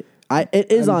 2K,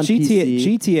 it is on PC.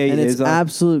 GTA and it's is on-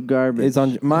 absolute garbage. Is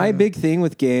on my big thing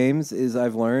with games is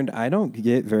I've learned I don't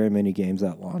get very many games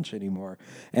at launch anymore,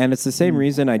 and it's the same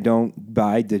reason I don't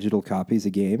buy digital copies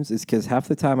of games. Is because half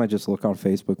the time I just look on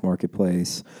Facebook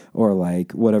Marketplace or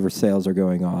like whatever sales are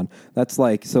going on. That's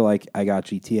like I got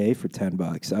GTA for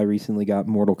 $10. I recently got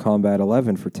Mortal Kombat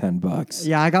 11 for $10.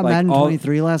 Yeah, I got Like, Madden all-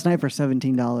 23 last night for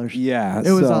 $17. Yeah,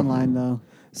 It was so- online though.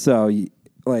 So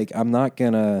like I'm not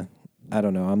gonna. I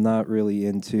don't know. I'm not really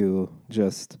into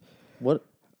just What?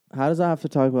 How does that have to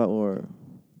talk about what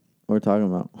we're talking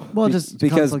about? Well, just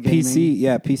because console gaming.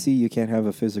 PC, you can't have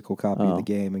a physical copy of Oh. the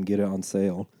game and get it on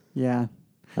sale. Yeah.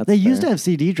 That's They used to fair. have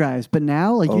CD drives, but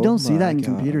now like Oh you don't see that my in gosh.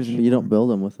 computers But anymore. you don't build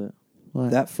them with it. What?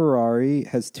 That Ferrari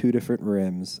has 2 different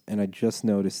rims, and I just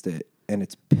noticed it, and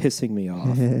it's pissing me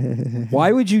off.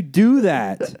 Why would you do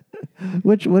that?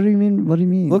 What do you mean? What do you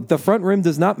mean? Look, the front rim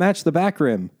does not match the back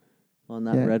rim. On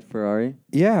that Yeah. red Ferrari.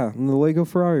 Yeah, and the Lego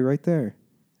Ferrari right there.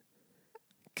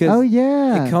 'Cause Oh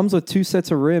yeah. it comes with 2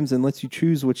 sets of rims and lets you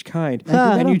choose which kind. I did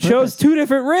that And on you chose purpose. 2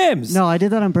 different rims. No, I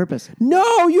did that on purpose.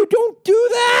 No, you don't do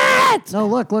that. No,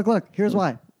 look. Here's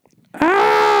why.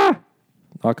 Ah!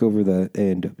 Knock over the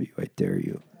A&W. I dare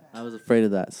you. I was afraid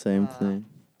of that same thing.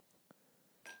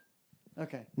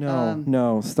 Okay.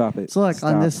 No, stop it. So look,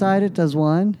 Stop. on this side it does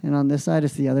one, and on this side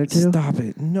it's the other two. Stop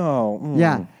it. No.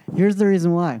 Yeah. Here's the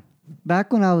reason why.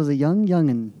 Back when I was a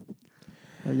youngin',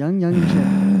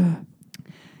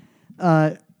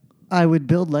 I would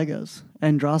build Legos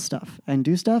and draw stuff and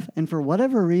do stuff, and for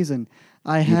whatever reason,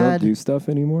 I You had don't do stuff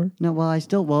anymore? no. Well,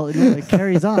 it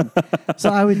carries on. So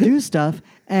I would do stuff,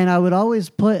 and I would always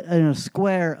put in a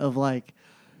square of like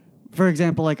for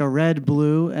example, like a red,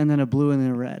 blue, and then a blue and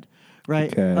then a red,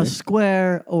 right? Okay. A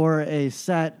square or a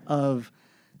set of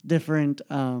different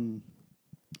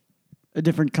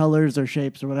different colors or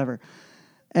shapes or whatever.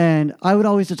 And I would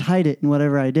always just hide it in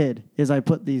whatever I did, is I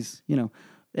put these,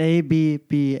 A, B,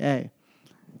 B, A.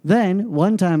 Then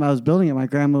one time I was building it, my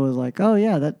grandma was like, "Oh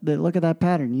yeah, that look at that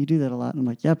pattern. You do that a lot." And I'm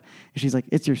like, "Yep." And she's like,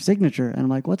 "It's your signature." And I'm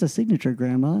like, "What's a signature,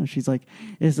 Grandma?" And she's like,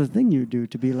 "It's the thing you do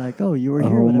to be like, oh, you were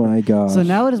here." Oh whatever. my gosh. So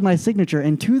now it is my signature,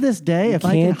 and to this day, if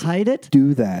I can hide it,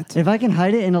 do that. if I can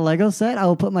hide it in a Lego set, I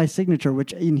will put my signature,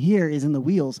 which in here is in the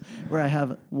wheels, where I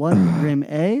have one rim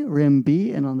A, rim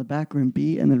B, and on the back rim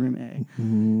B, and then rim A.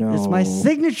 No, It's my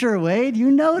signature, Wade. You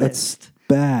noticed. That's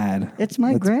bad. It's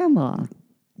my grandma.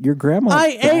 Your grandma.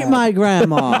 I ate my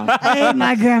grandma. I ate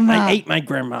my grandma. I ate my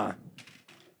grandma.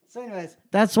 So anyways,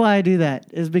 that's why I do that,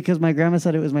 is because my grandma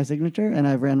said it was my signature, and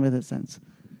I've ran with it since.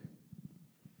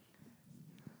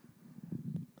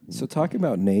 So talking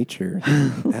about nature,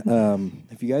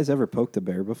 have you guys ever poked a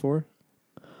bear before?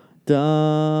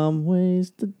 Dumb ways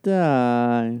to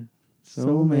die.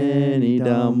 So many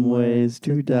dumb ways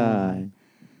to die.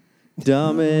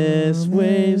 Dumbest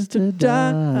ways to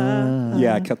die.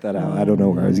 Yeah, cut that out. I don't know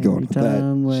where I was going with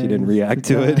that. She didn't react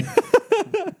to it.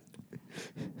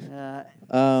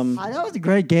 That was a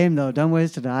great game, though. Dumb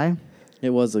Ways to Die. It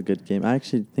was a good game. I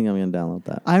actually think I'm going to download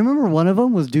that. I remember one of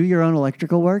them was do your own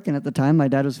electrical work, and at the time, my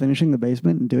dad was finishing the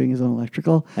basement and doing his own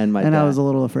electrical, And I was a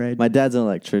little afraid. My dad's an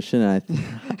electrician, and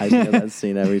I think of that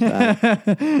scene every time.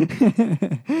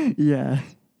 Yeah.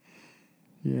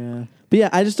 Yeah. But yeah,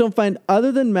 I just don't find,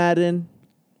 other than Madden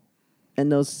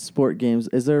and those sport games,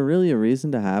 is there really a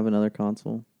reason to have another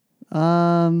console?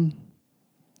 Um.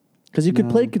 Because you could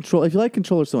No. play control. If you like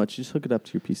controller so much, you just hook it up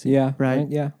to your PC. Yeah. Right.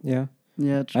 Yeah.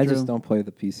 Yeah, it's I true. just don't play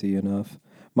the PC enough.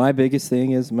 My biggest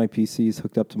thing is my PC is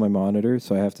hooked up to my monitor,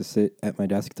 so I have to sit at my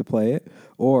desk to play it,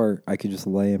 or I could just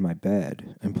lay in my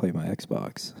bed and play my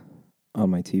Xbox on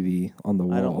my TV on the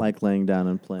wall. I don't like laying down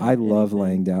and playing. I love anything.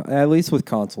 laying down, at least with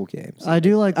console games. I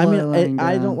do like. I laying mean,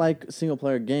 I down. don't like single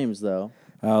player games though.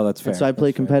 Oh, that's fair. And so I play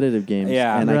That's fair. competitive games.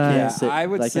 Yeah, and Right. I yeah. can't sit. I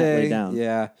would I say, can't lay down.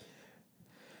 yeah.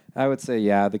 I would say,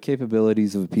 yeah, the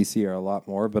capabilities of a PC are a lot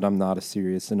more, but I'm not a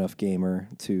serious enough gamer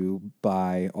to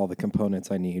buy all the components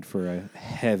I need for a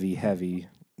heavy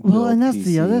Well, build and that's PC.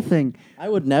 the other thing. I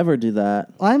would never do that.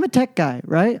 I'm a tech guy,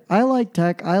 right? I like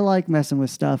tech. I like messing with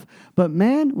stuff. But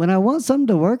man, when I want something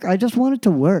to work, I just want it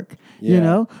to work. You Yeah.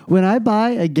 know, when I buy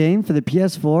a game for the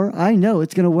PS4, I know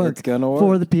it's going to work It's gonna for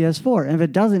work. the PS4. And if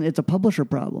it doesn't, it's a publisher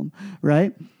problem,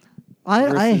 right? I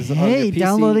Versus on your hate PC,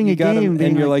 downloading you a gotta- game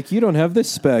being and you're like, you don't have this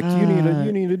spec.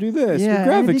 You need to do this. yeah,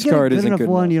 Your and if graphics you get a card good isn't enough good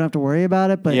one, enough. you don't have to worry about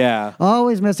it. But Yeah.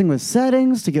 always messing with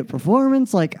settings to get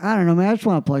performance. Like, I don't know, man. I just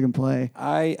want to plug and play.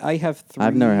 I have 3.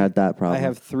 I've never had that problem. I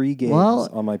have 3 games Well-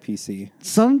 on my PC.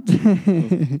 Some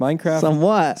Minecraft.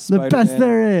 Somewhat. the best Spider-Man,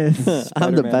 there is. I'm the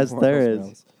Spider-Man, best there Marvel's is.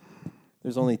 Mouse.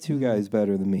 There's only 2 guys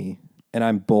better than me, and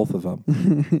I'm both of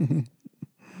them.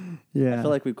 Yeah. I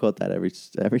feel like we quote that every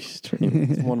stream.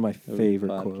 It's one of my favorite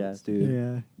podcast. quotes, dude.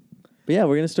 yeah. But yeah,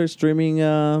 we're gonna start streaming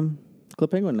Club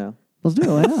Penguin now Let's do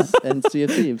it. Why not? and Sea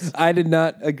of Thieves. I did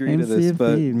not agree to And Sea this, of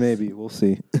but Thieves. maybe we'll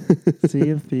see.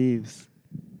 Sea of Thieves.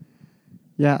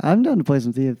 Yeah, I'm down to play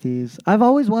some Sea of Thieves. I've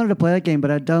always wanted to play that game,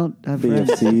 but I don't have Sea of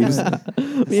friends.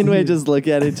 Thieves. Me and Wade just look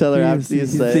at each other Sea of after you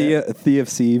Thieves. say it. Thea of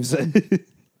Thieves.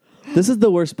 This is the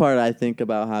worst part I think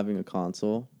about having a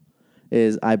console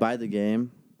is I buy the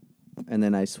game and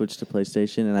then I switch to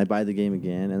PlayStation and I buy the game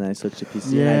again and then I switch to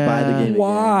PC and I buy the Yeah. game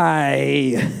Why?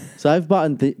 again. So I've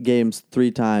bought games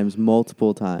 3 times,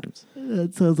 multiple times.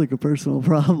 That sounds like a personal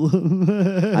problem.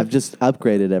 I've just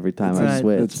upgraded every time That's I right,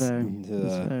 switch. that's fair.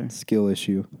 That's fair. Skill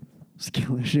issue.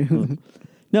 Skill issue.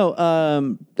 No,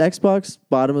 Xbox,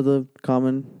 bottom of the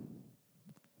common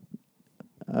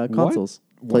consoles.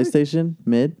 What? PlayStation,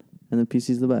 mid, and then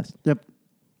PC's the best. Yep.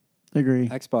 Agree.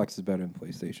 Xbox is better than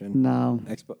PlayStation. No.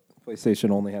 PlayStation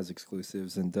only has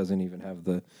exclusives and doesn't even have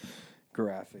the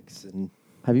graphics and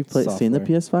Have you seen the Software.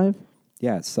 PS5?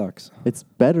 yeah, it sucks. It's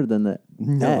better than the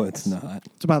No, X. it's not.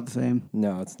 It's about the same.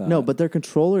 No, it's not. No, but their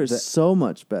controller is so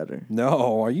much better.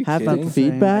 no, are you Haptic kidding? the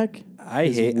same. feedback. I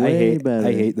is hate way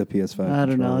better. the PS5. I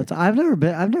don't know. controller.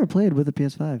 I've never played with a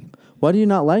PS5. Why do you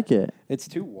not like it? It's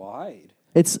too wide.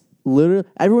 It's literally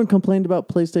everyone complained about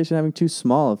PlayStation having too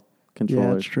small of Yeah,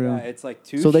 controllers. it's true. Yeah, it's like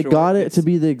too. So they short. got it It's- to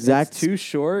be the exact It's too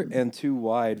short and too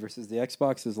wide versus the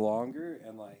Xbox is longer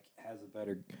and like has a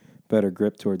better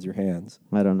grip towards your hands.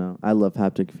 I don't know. I love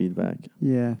haptic feedback.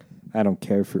 Yeah. I don't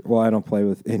care for. Well, I don't play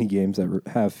with any games that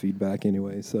have feedback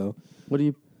anyway, so What do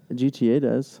you? GTA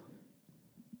does.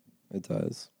 it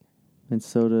does. And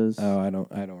so does. Oh, I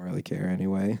don't really care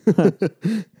anyway.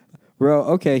 Bro,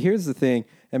 okay, here's the thing,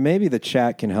 and maybe the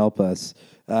chat can help us,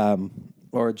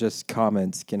 or just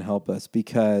comments can help us,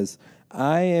 because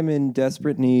I am in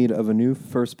desperate need of a new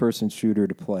first-person shooter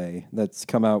to play that's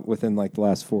come out within like the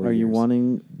last 4 years. Are you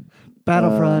wanting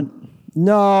Battlefront.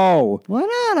 No. Why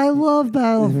not? I love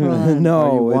Battlefront. No.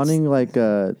 Are you it's wanting like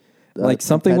a like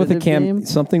something with a game?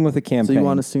 something with a campaign. So you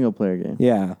want a single player game?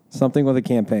 Yeah, something with a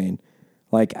campaign.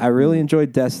 Like I really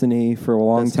enjoyed Destiny for a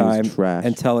long time Destiny's trash.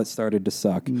 until it started to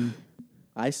suck.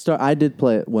 I did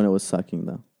play it when it was sucking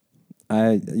though.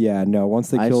 Once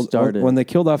they when they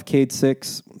killed off Cade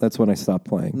 6, that's when I stopped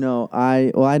playing. No,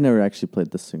 I never actually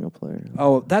played the single player.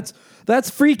 Oh, that's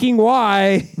freaking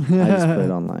why. I just played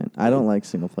online. I don't like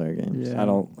single player games. Yeah.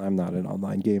 I'm not an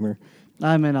online gamer.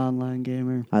 I'm an online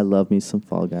gamer. I love me some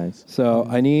Fall Guys. So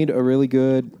I need a really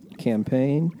good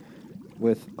campaign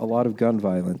with a lot of gun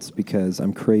violence because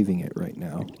I'm craving it right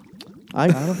now. I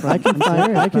can find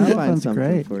Battlefront's something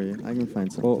great. for you. I can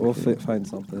find something. We'll find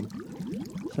something.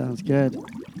 Sounds good.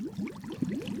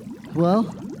 Well,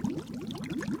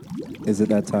 Is it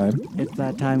that time? it's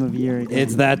that time of year again.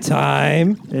 It's that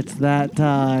time. It's that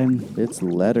time. It's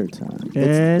letter time.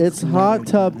 It's It's hot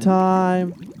tub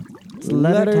time. It's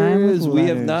letter time with We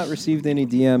have letters. not received any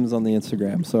DMs on the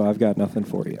Instagram, so I've got nothing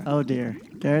for you. Oh dear.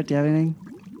 Garrett, do you have anything?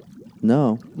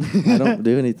 No, I don't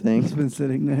do It's anything. been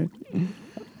sitting there.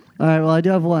 All right. Well, I do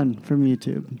have one from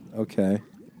YouTube. Okay.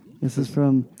 This is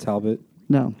from Talbot.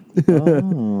 no.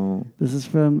 Oh, This is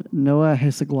from Noah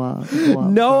Hisagawa.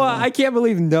 Noah, I can't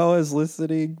believe Noah's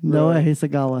listening. Noah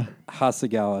Hisagawa.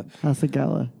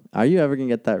 Hasagawa. are you ever gonna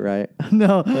get that right?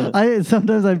 No,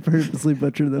 sometimes I purposely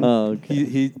butcher them. Oh, okay.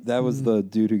 He that was the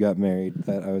dude who got married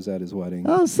that I was at his wedding.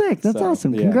 Oh, sick. That's So,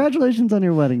 awesome. yeah. Congratulations on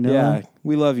your wedding, Noah. Yeah,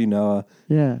 we love you, Noah.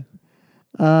 Yeah.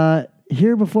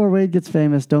 Here before Wade gets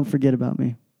famous, don't forget about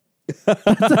me.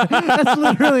 That's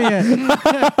literally it.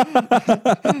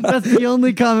 That's the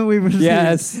only comment we've received.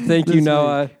 Yes, thank you, this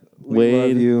Noah. We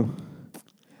Wade. love you.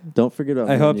 Don't forget about.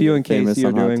 I me hope when you get and famous Casey are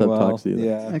on Hot doing Tub well. Talks either.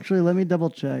 Yeah. Actually, let me double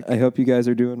check. I hope you guys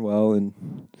are doing well, and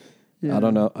Yeah. I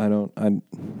don't know. I'm.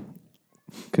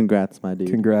 Congrats, my dude.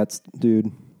 Congrats,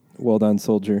 dude. Well done,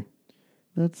 soldier.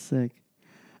 That's sick.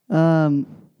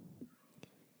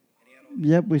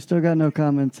 Yep, we still got no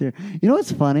comments here. You know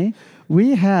what's funny?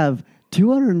 We have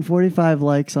 245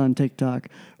 likes on TikTok.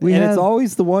 And it's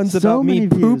always the ones so about me many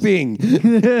views. pooping.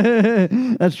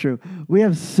 That's true. We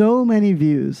have so many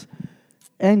views,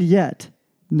 and yet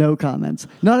no comments.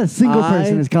 Not a single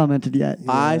person has commented yet.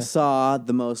 I saw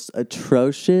the most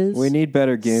atrocious. We need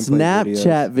better gameplay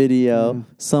Snapchat videos. video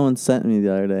someone sent me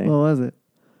the other day. What was it?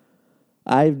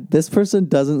 This person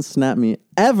doesn't snap me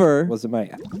ever. Was it my...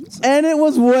 And it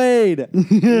was Wade.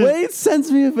 Wade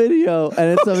sends me a video,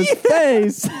 and it's of his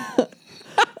face.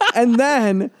 And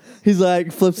then he's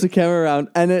like, flips the camera around,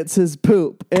 and it's his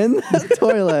poop in the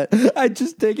toilet. I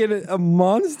just taken a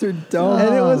monster dump.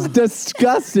 And it was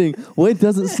disgusting. Wade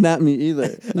doesn't snap me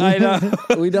either. I know.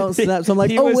 We don't snap. So I'm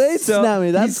like, He oh, was Wade so- snapped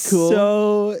me. That's he's cool.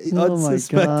 So Oh my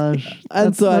unsuspecting. gosh. And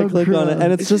That's so I so click on it, gross.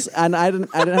 and it's just, and I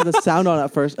didn't have the sound on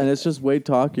at first, and it's just Wade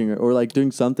talking or like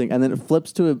doing something, and then it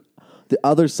flips to the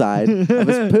other side of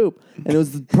his poop, and it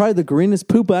was probably the greenest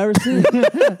poop I ever seen.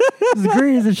 It's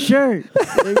green as a shirt.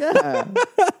 Yeah,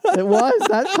 it was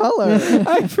that color.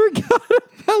 I forgot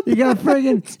about You got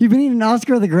friggin' you've been eating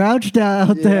Oscar the Grouch down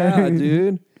out there. Yeah,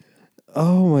 dude.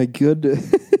 Oh my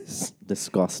goodness.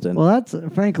 Disgusting. Well, that's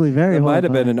frankly very It might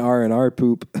have been horrifying. an R&R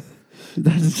poop.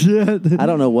 That's it. I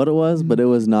don't know what it was, but it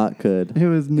was not good. It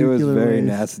was It nuclear was very waste.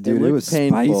 nasty, dude. It, looked was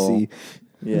painful. spicy.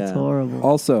 Yeah, It's horrible.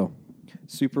 Also,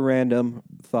 super random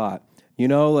thought. You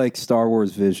know, like Star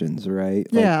Wars Visions, right?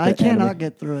 Yeah, I Like the cannot anime-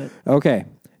 get through it. Okay,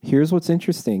 here's what's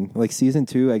interesting. Like season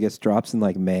 2, I guess, drops in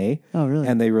like May. Oh, really?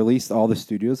 And they released all the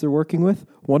studios they're working with.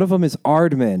 One of them is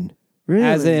Aardman, Really?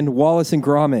 as in Wallace and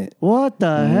Gromit. What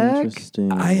the heck?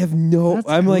 interesting. I have no. That's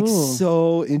I'm like cool.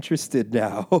 so interested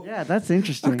now. Yeah, that's A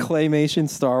interesting. claymation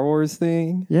Star Wars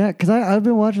thing. Yeah, because I've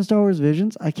been watching Star Wars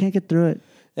Visions. I can't get through it.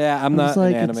 Yeah, I'm I'm not just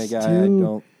like, an anime it's guy. too- I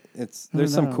don't. There's I don't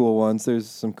some know. cool ones. There's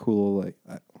some cool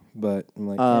but I'm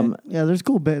like, Yeah, there's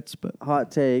cool bits, but Hot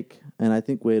take, and I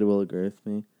think Wade will agree with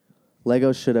me.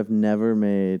 Lego should have never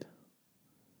made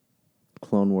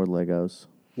Clone War Legos.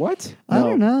 what? I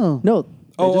don't know. No,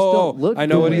 they just don't look I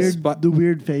know good. what he's The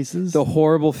weird faces. the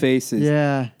horrible faces.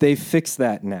 Yeah. They fixed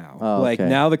that now. Oh, like okay.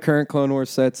 now the current Clone Wars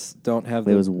sets don't have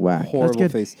It the was whack. That's horrible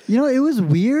good. face. You know, it was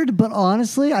weird, but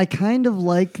honestly, I kind of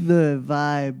like the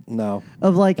vibe No.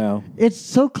 of like, No. it's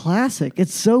so classic.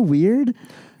 It's so weird.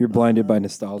 You're blinded by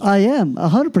nostalgia. I am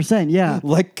 100%. Yeah.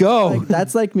 Let go.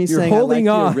 That's like me You're saying I like holding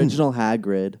the on. original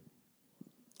Hagrid.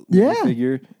 Yeah.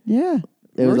 figure. Yeah.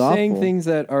 It was We're saying awful. things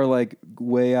that are like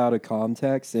way out of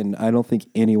context, and I don't think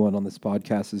anyone on this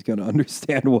podcast is going to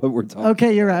understand what we're talking.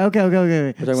 Okay, you're right. Okay.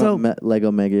 We're talking about Lego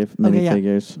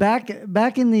minifigures.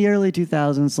 Back in the early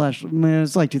 2000s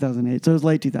it's like 2008, so it was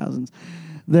late 2000s.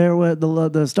 There was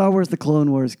the Star Wars: The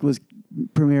Clone Wars was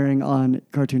premiering on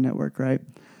Cartoon Network, right?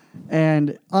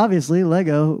 And obviously,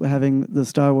 Lego, having the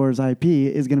Star Wars IP,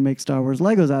 is going to make Star Wars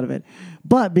Legos out of it.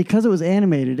 But because it was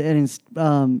animated and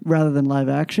rather than live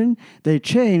action, they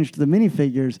changed the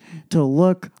minifigures to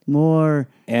look more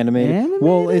Animated.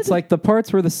 Well, it's like the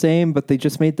parts were the same, but they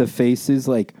just made the faces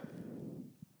like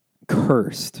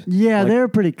cursed. Yeah, like, they're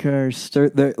pretty cursed.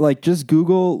 They're like just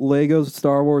Google Lego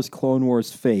Star Wars Clone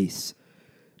Wars face.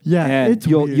 Yeah, And it's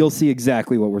you'll weird. you'll see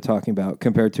exactly what we're talking about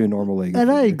compared to a normal Lego. And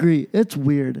I figure. agree, it's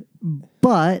weird,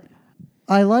 but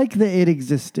I like that it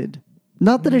existed.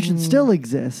 Not that it should still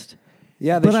exist.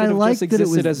 Yeah, they but should I have like just that it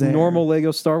existed was as there. normal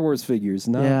Lego Star Wars figures.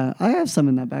 No. Yeah, I have some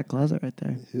in that back closet right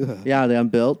there. Yeah, they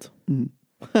unbuilt.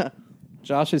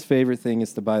 Josh's favorite thing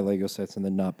is to buy Lego sets and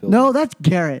then not build. No, them. that's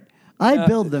Garrett. I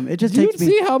build them. It just Do you takes me.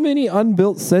 see how many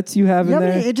unbuilt sets you have Yeah, in but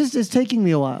there? it just is taking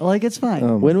me a while. Like it's fine.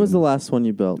 Oh. When was the last one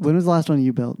you built? When was the last one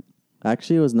you built?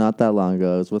 Actually, it was not that long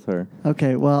ago. It was with her.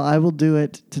 Okay, well I will do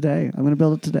it today. I'm going to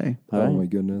build it today. All Oh right. my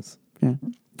goodness. Yeah,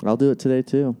 I'll do it today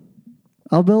too.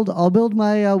 I'll build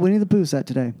my Winnie the Pooh set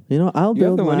today. You know, I'll You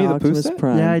have build the my Winnie the Pooh Optimus set?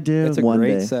 Prime. Yeah, I do. It's a One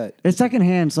great day. set. It's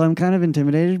secondhand, so I'm kind of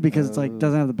intimidated because it's like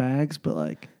doesn't have the bags, but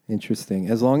like Interesting.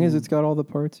 As long as it's got all the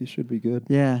parts, you should be good.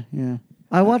 yeah.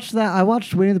 I watched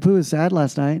Winnie the Pooh is Sad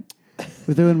last night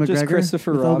with Ewan McGregor, Just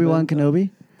Christopher with Robin. Obi-Wan Kenobi.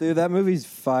 Dude, that movie's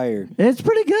fire. It's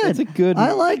pretty good. It's a good I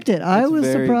movie. liked it. I It's was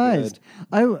very surprised.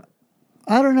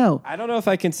 I don't know. I don't know if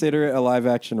I consider it a live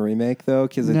action remake though,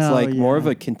 because it's No, like more yeah. of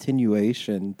a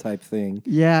continuation type thing.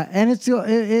 Yeah, and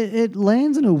it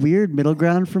lands in a weird middle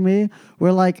ground for me,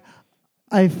 where like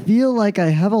I feel like I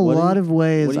have a lot of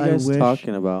ways What are you I guys wish.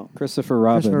 talking about? Christopher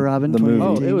Robin. Robin, the movie.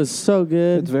 2018. Oh, it was so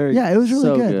good. It's very Yeah, it was really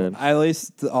so good. At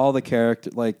least all the character,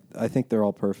 like I think they're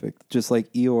all perfect. Just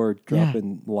like Eeyore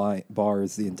dropping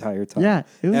bars the entire time. Yeah,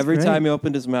 it was every great. time he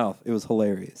opened his mouth, it was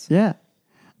hilarious. Yeah,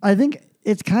 I think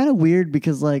it's kind of weird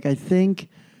because like I think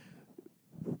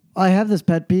I have this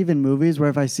pet peeve in movies where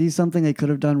if I see something they could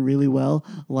have done really well,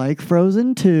 like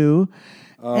Frozen 2,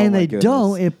 and my they goodness.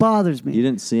 don't, it bothers me. You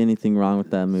didn't see anything wrong with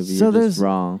that movie. So You're just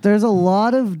wrong. There's a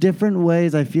lot of different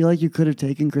ways I feel like you could have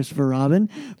taken Christopher Robin,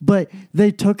 but they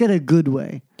took it a good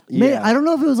way. Yeah. I don't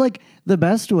know if it was like the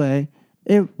best way.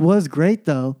 It was great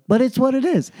though, but it's what it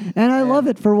is, and I love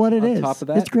it for what it on is. top of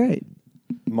that- It's great.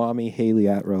 Mommy Haley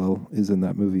Atwell is in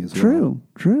that movie as well.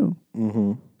 True.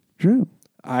 True.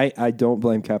 I don't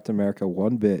blame Captain America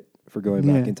one bit for going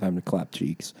back Yeah. in time to clap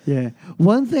cheeks. Yeah.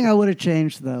 One thing I would have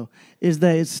changed though is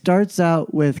that it starts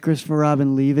out with Christopher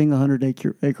Robin leaving the 100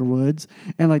 Acre Woods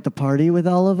and like the party with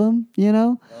all of them. You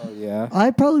know. Oh yeah.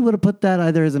 I probably would have put that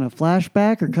either as in a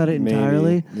flashback or cut it Maybe.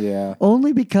 entirely. Yeah.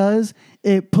 Only because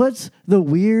it puts the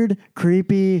weird,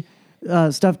 creepy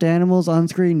stuffed animals on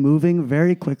screen moving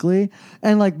very quickly.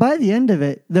 And like by the end of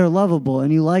it, they're lovable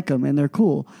and you like them and they're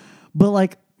cool. But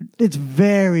like it's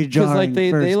very Because jarring. like they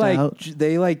first like out.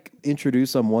 they like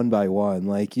introduce them one by one.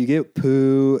 Like you get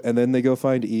Pooh, and then they go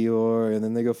find Eeyore, and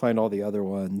then they go find all the other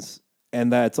ones,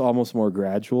 and that's almost more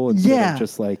gradual instead Yeah. of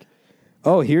just like,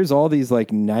 oh, here's all these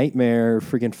like nightmare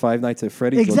freaking Five Nights at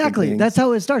Freddy's. looking Exactly. things. That's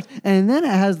how it starts. And then it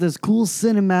has this cool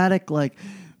cinematic, like,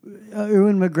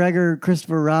 Ewan McGregor,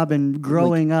 Christopher Robin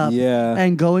growing up yeah.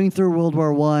 and going through World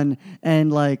War I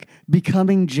and, like,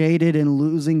 becoming jaded and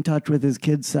losing touch with his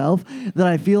kid self that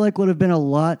I feel like would have been a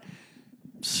lot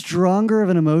stronger of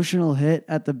an emotional hit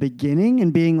at the beginning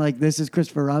and being like, this is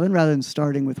Christopher Robin rather than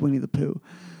starting with Winnie the Pooh.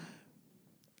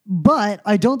 But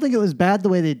I don't think it was bad the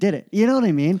way they did it. You know what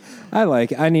I mean?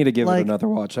 I need to give Like, it another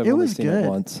watch. I've it only was seen good. it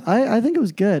once. I think it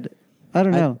was good. I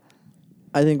don't know.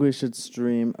 I think we should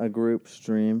stream a group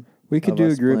stream. We could of do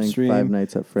a us group playing stream. Five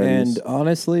Nights at Freddy's. And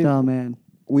honestly, Oh, man.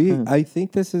 I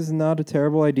think this is not a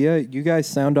terrible idea. You guys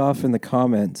sound off in the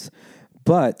comments.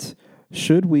 But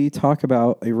should we talk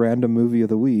about a random movie of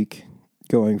the week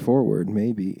going forward?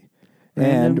 Maybe.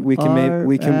 And we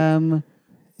can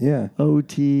yeah.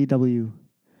 OTW.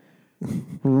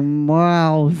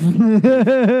 Wow.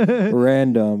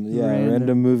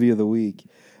 Random movie of the week.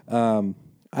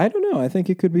 I don't know. I think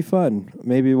it could be fun.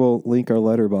 Maybe we'll link our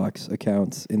letterbox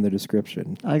accounts in the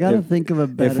description. I gotta think of a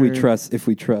better. If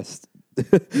we trust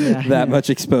that much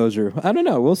exposure. I don't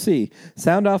know. We'll see.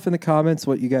 Sound off in the comments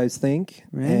what you guys think.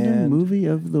 Random And movie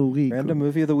of the week. Random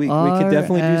movie of the week. We could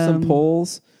definitely do some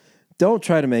polls. Don't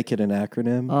try to make it an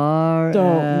acronym.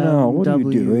 Don't know. What are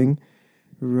you doing?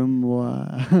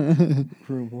 Rumois.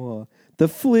 The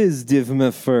Fliz div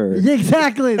me fur.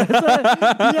 Exactly.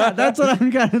 That's what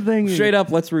I'm kind of thinking. Straight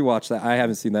up, let's rewatch that. I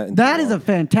haven't seen that. That is a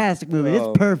fantastic movie.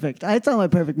 It's perfect. It's on my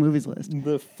perfect movies list.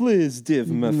 The Fliz div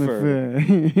me fur.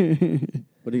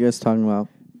 What are you guys talking about?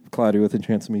 Cloudy with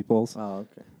Enchanted Meatballs. Oh,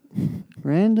 okay.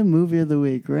 Random movie of the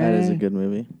week. That is a good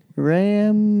movie.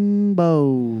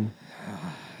 Rambo.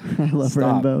 I love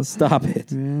Rambo. Stop it.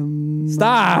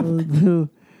 Stop.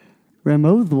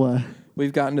 Ramothwa.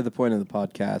 We've gotten to the point of the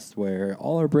podcast where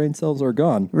all our brain cells are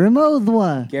gone.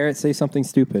 Ramothwa. Garrett, say something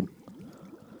stupid.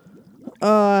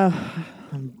 I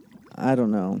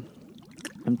don't know.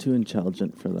 I'm too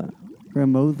intelligent for that.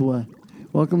 Ramothwa.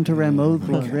 Welcome to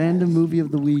Ramothwa. Random movie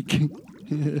of the week.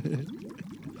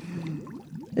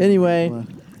 Anyway. All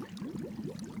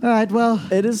right, well.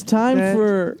 It is time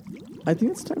for... I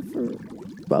think it's time for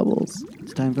Bubbles.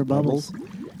 It's time for Bubbles.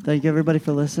 Thank you, everybody,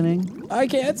 for listening. I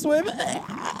can't swim.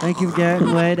 Thank you,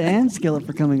 Garrett, Wade, and Skillet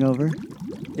for coming over.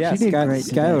 Yeah, she did great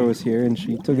Skylar today. was here, and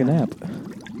she took a nap.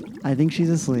 I think she's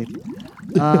asleep.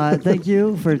 Thank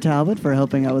you for Talbot for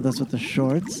helping out with us with the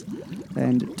shorts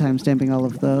and timestamping all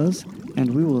of those.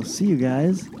 And we will see you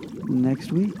guys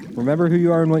next week. Remember who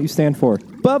you are and what you stand for.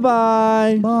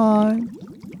 Bye-bye. Bye.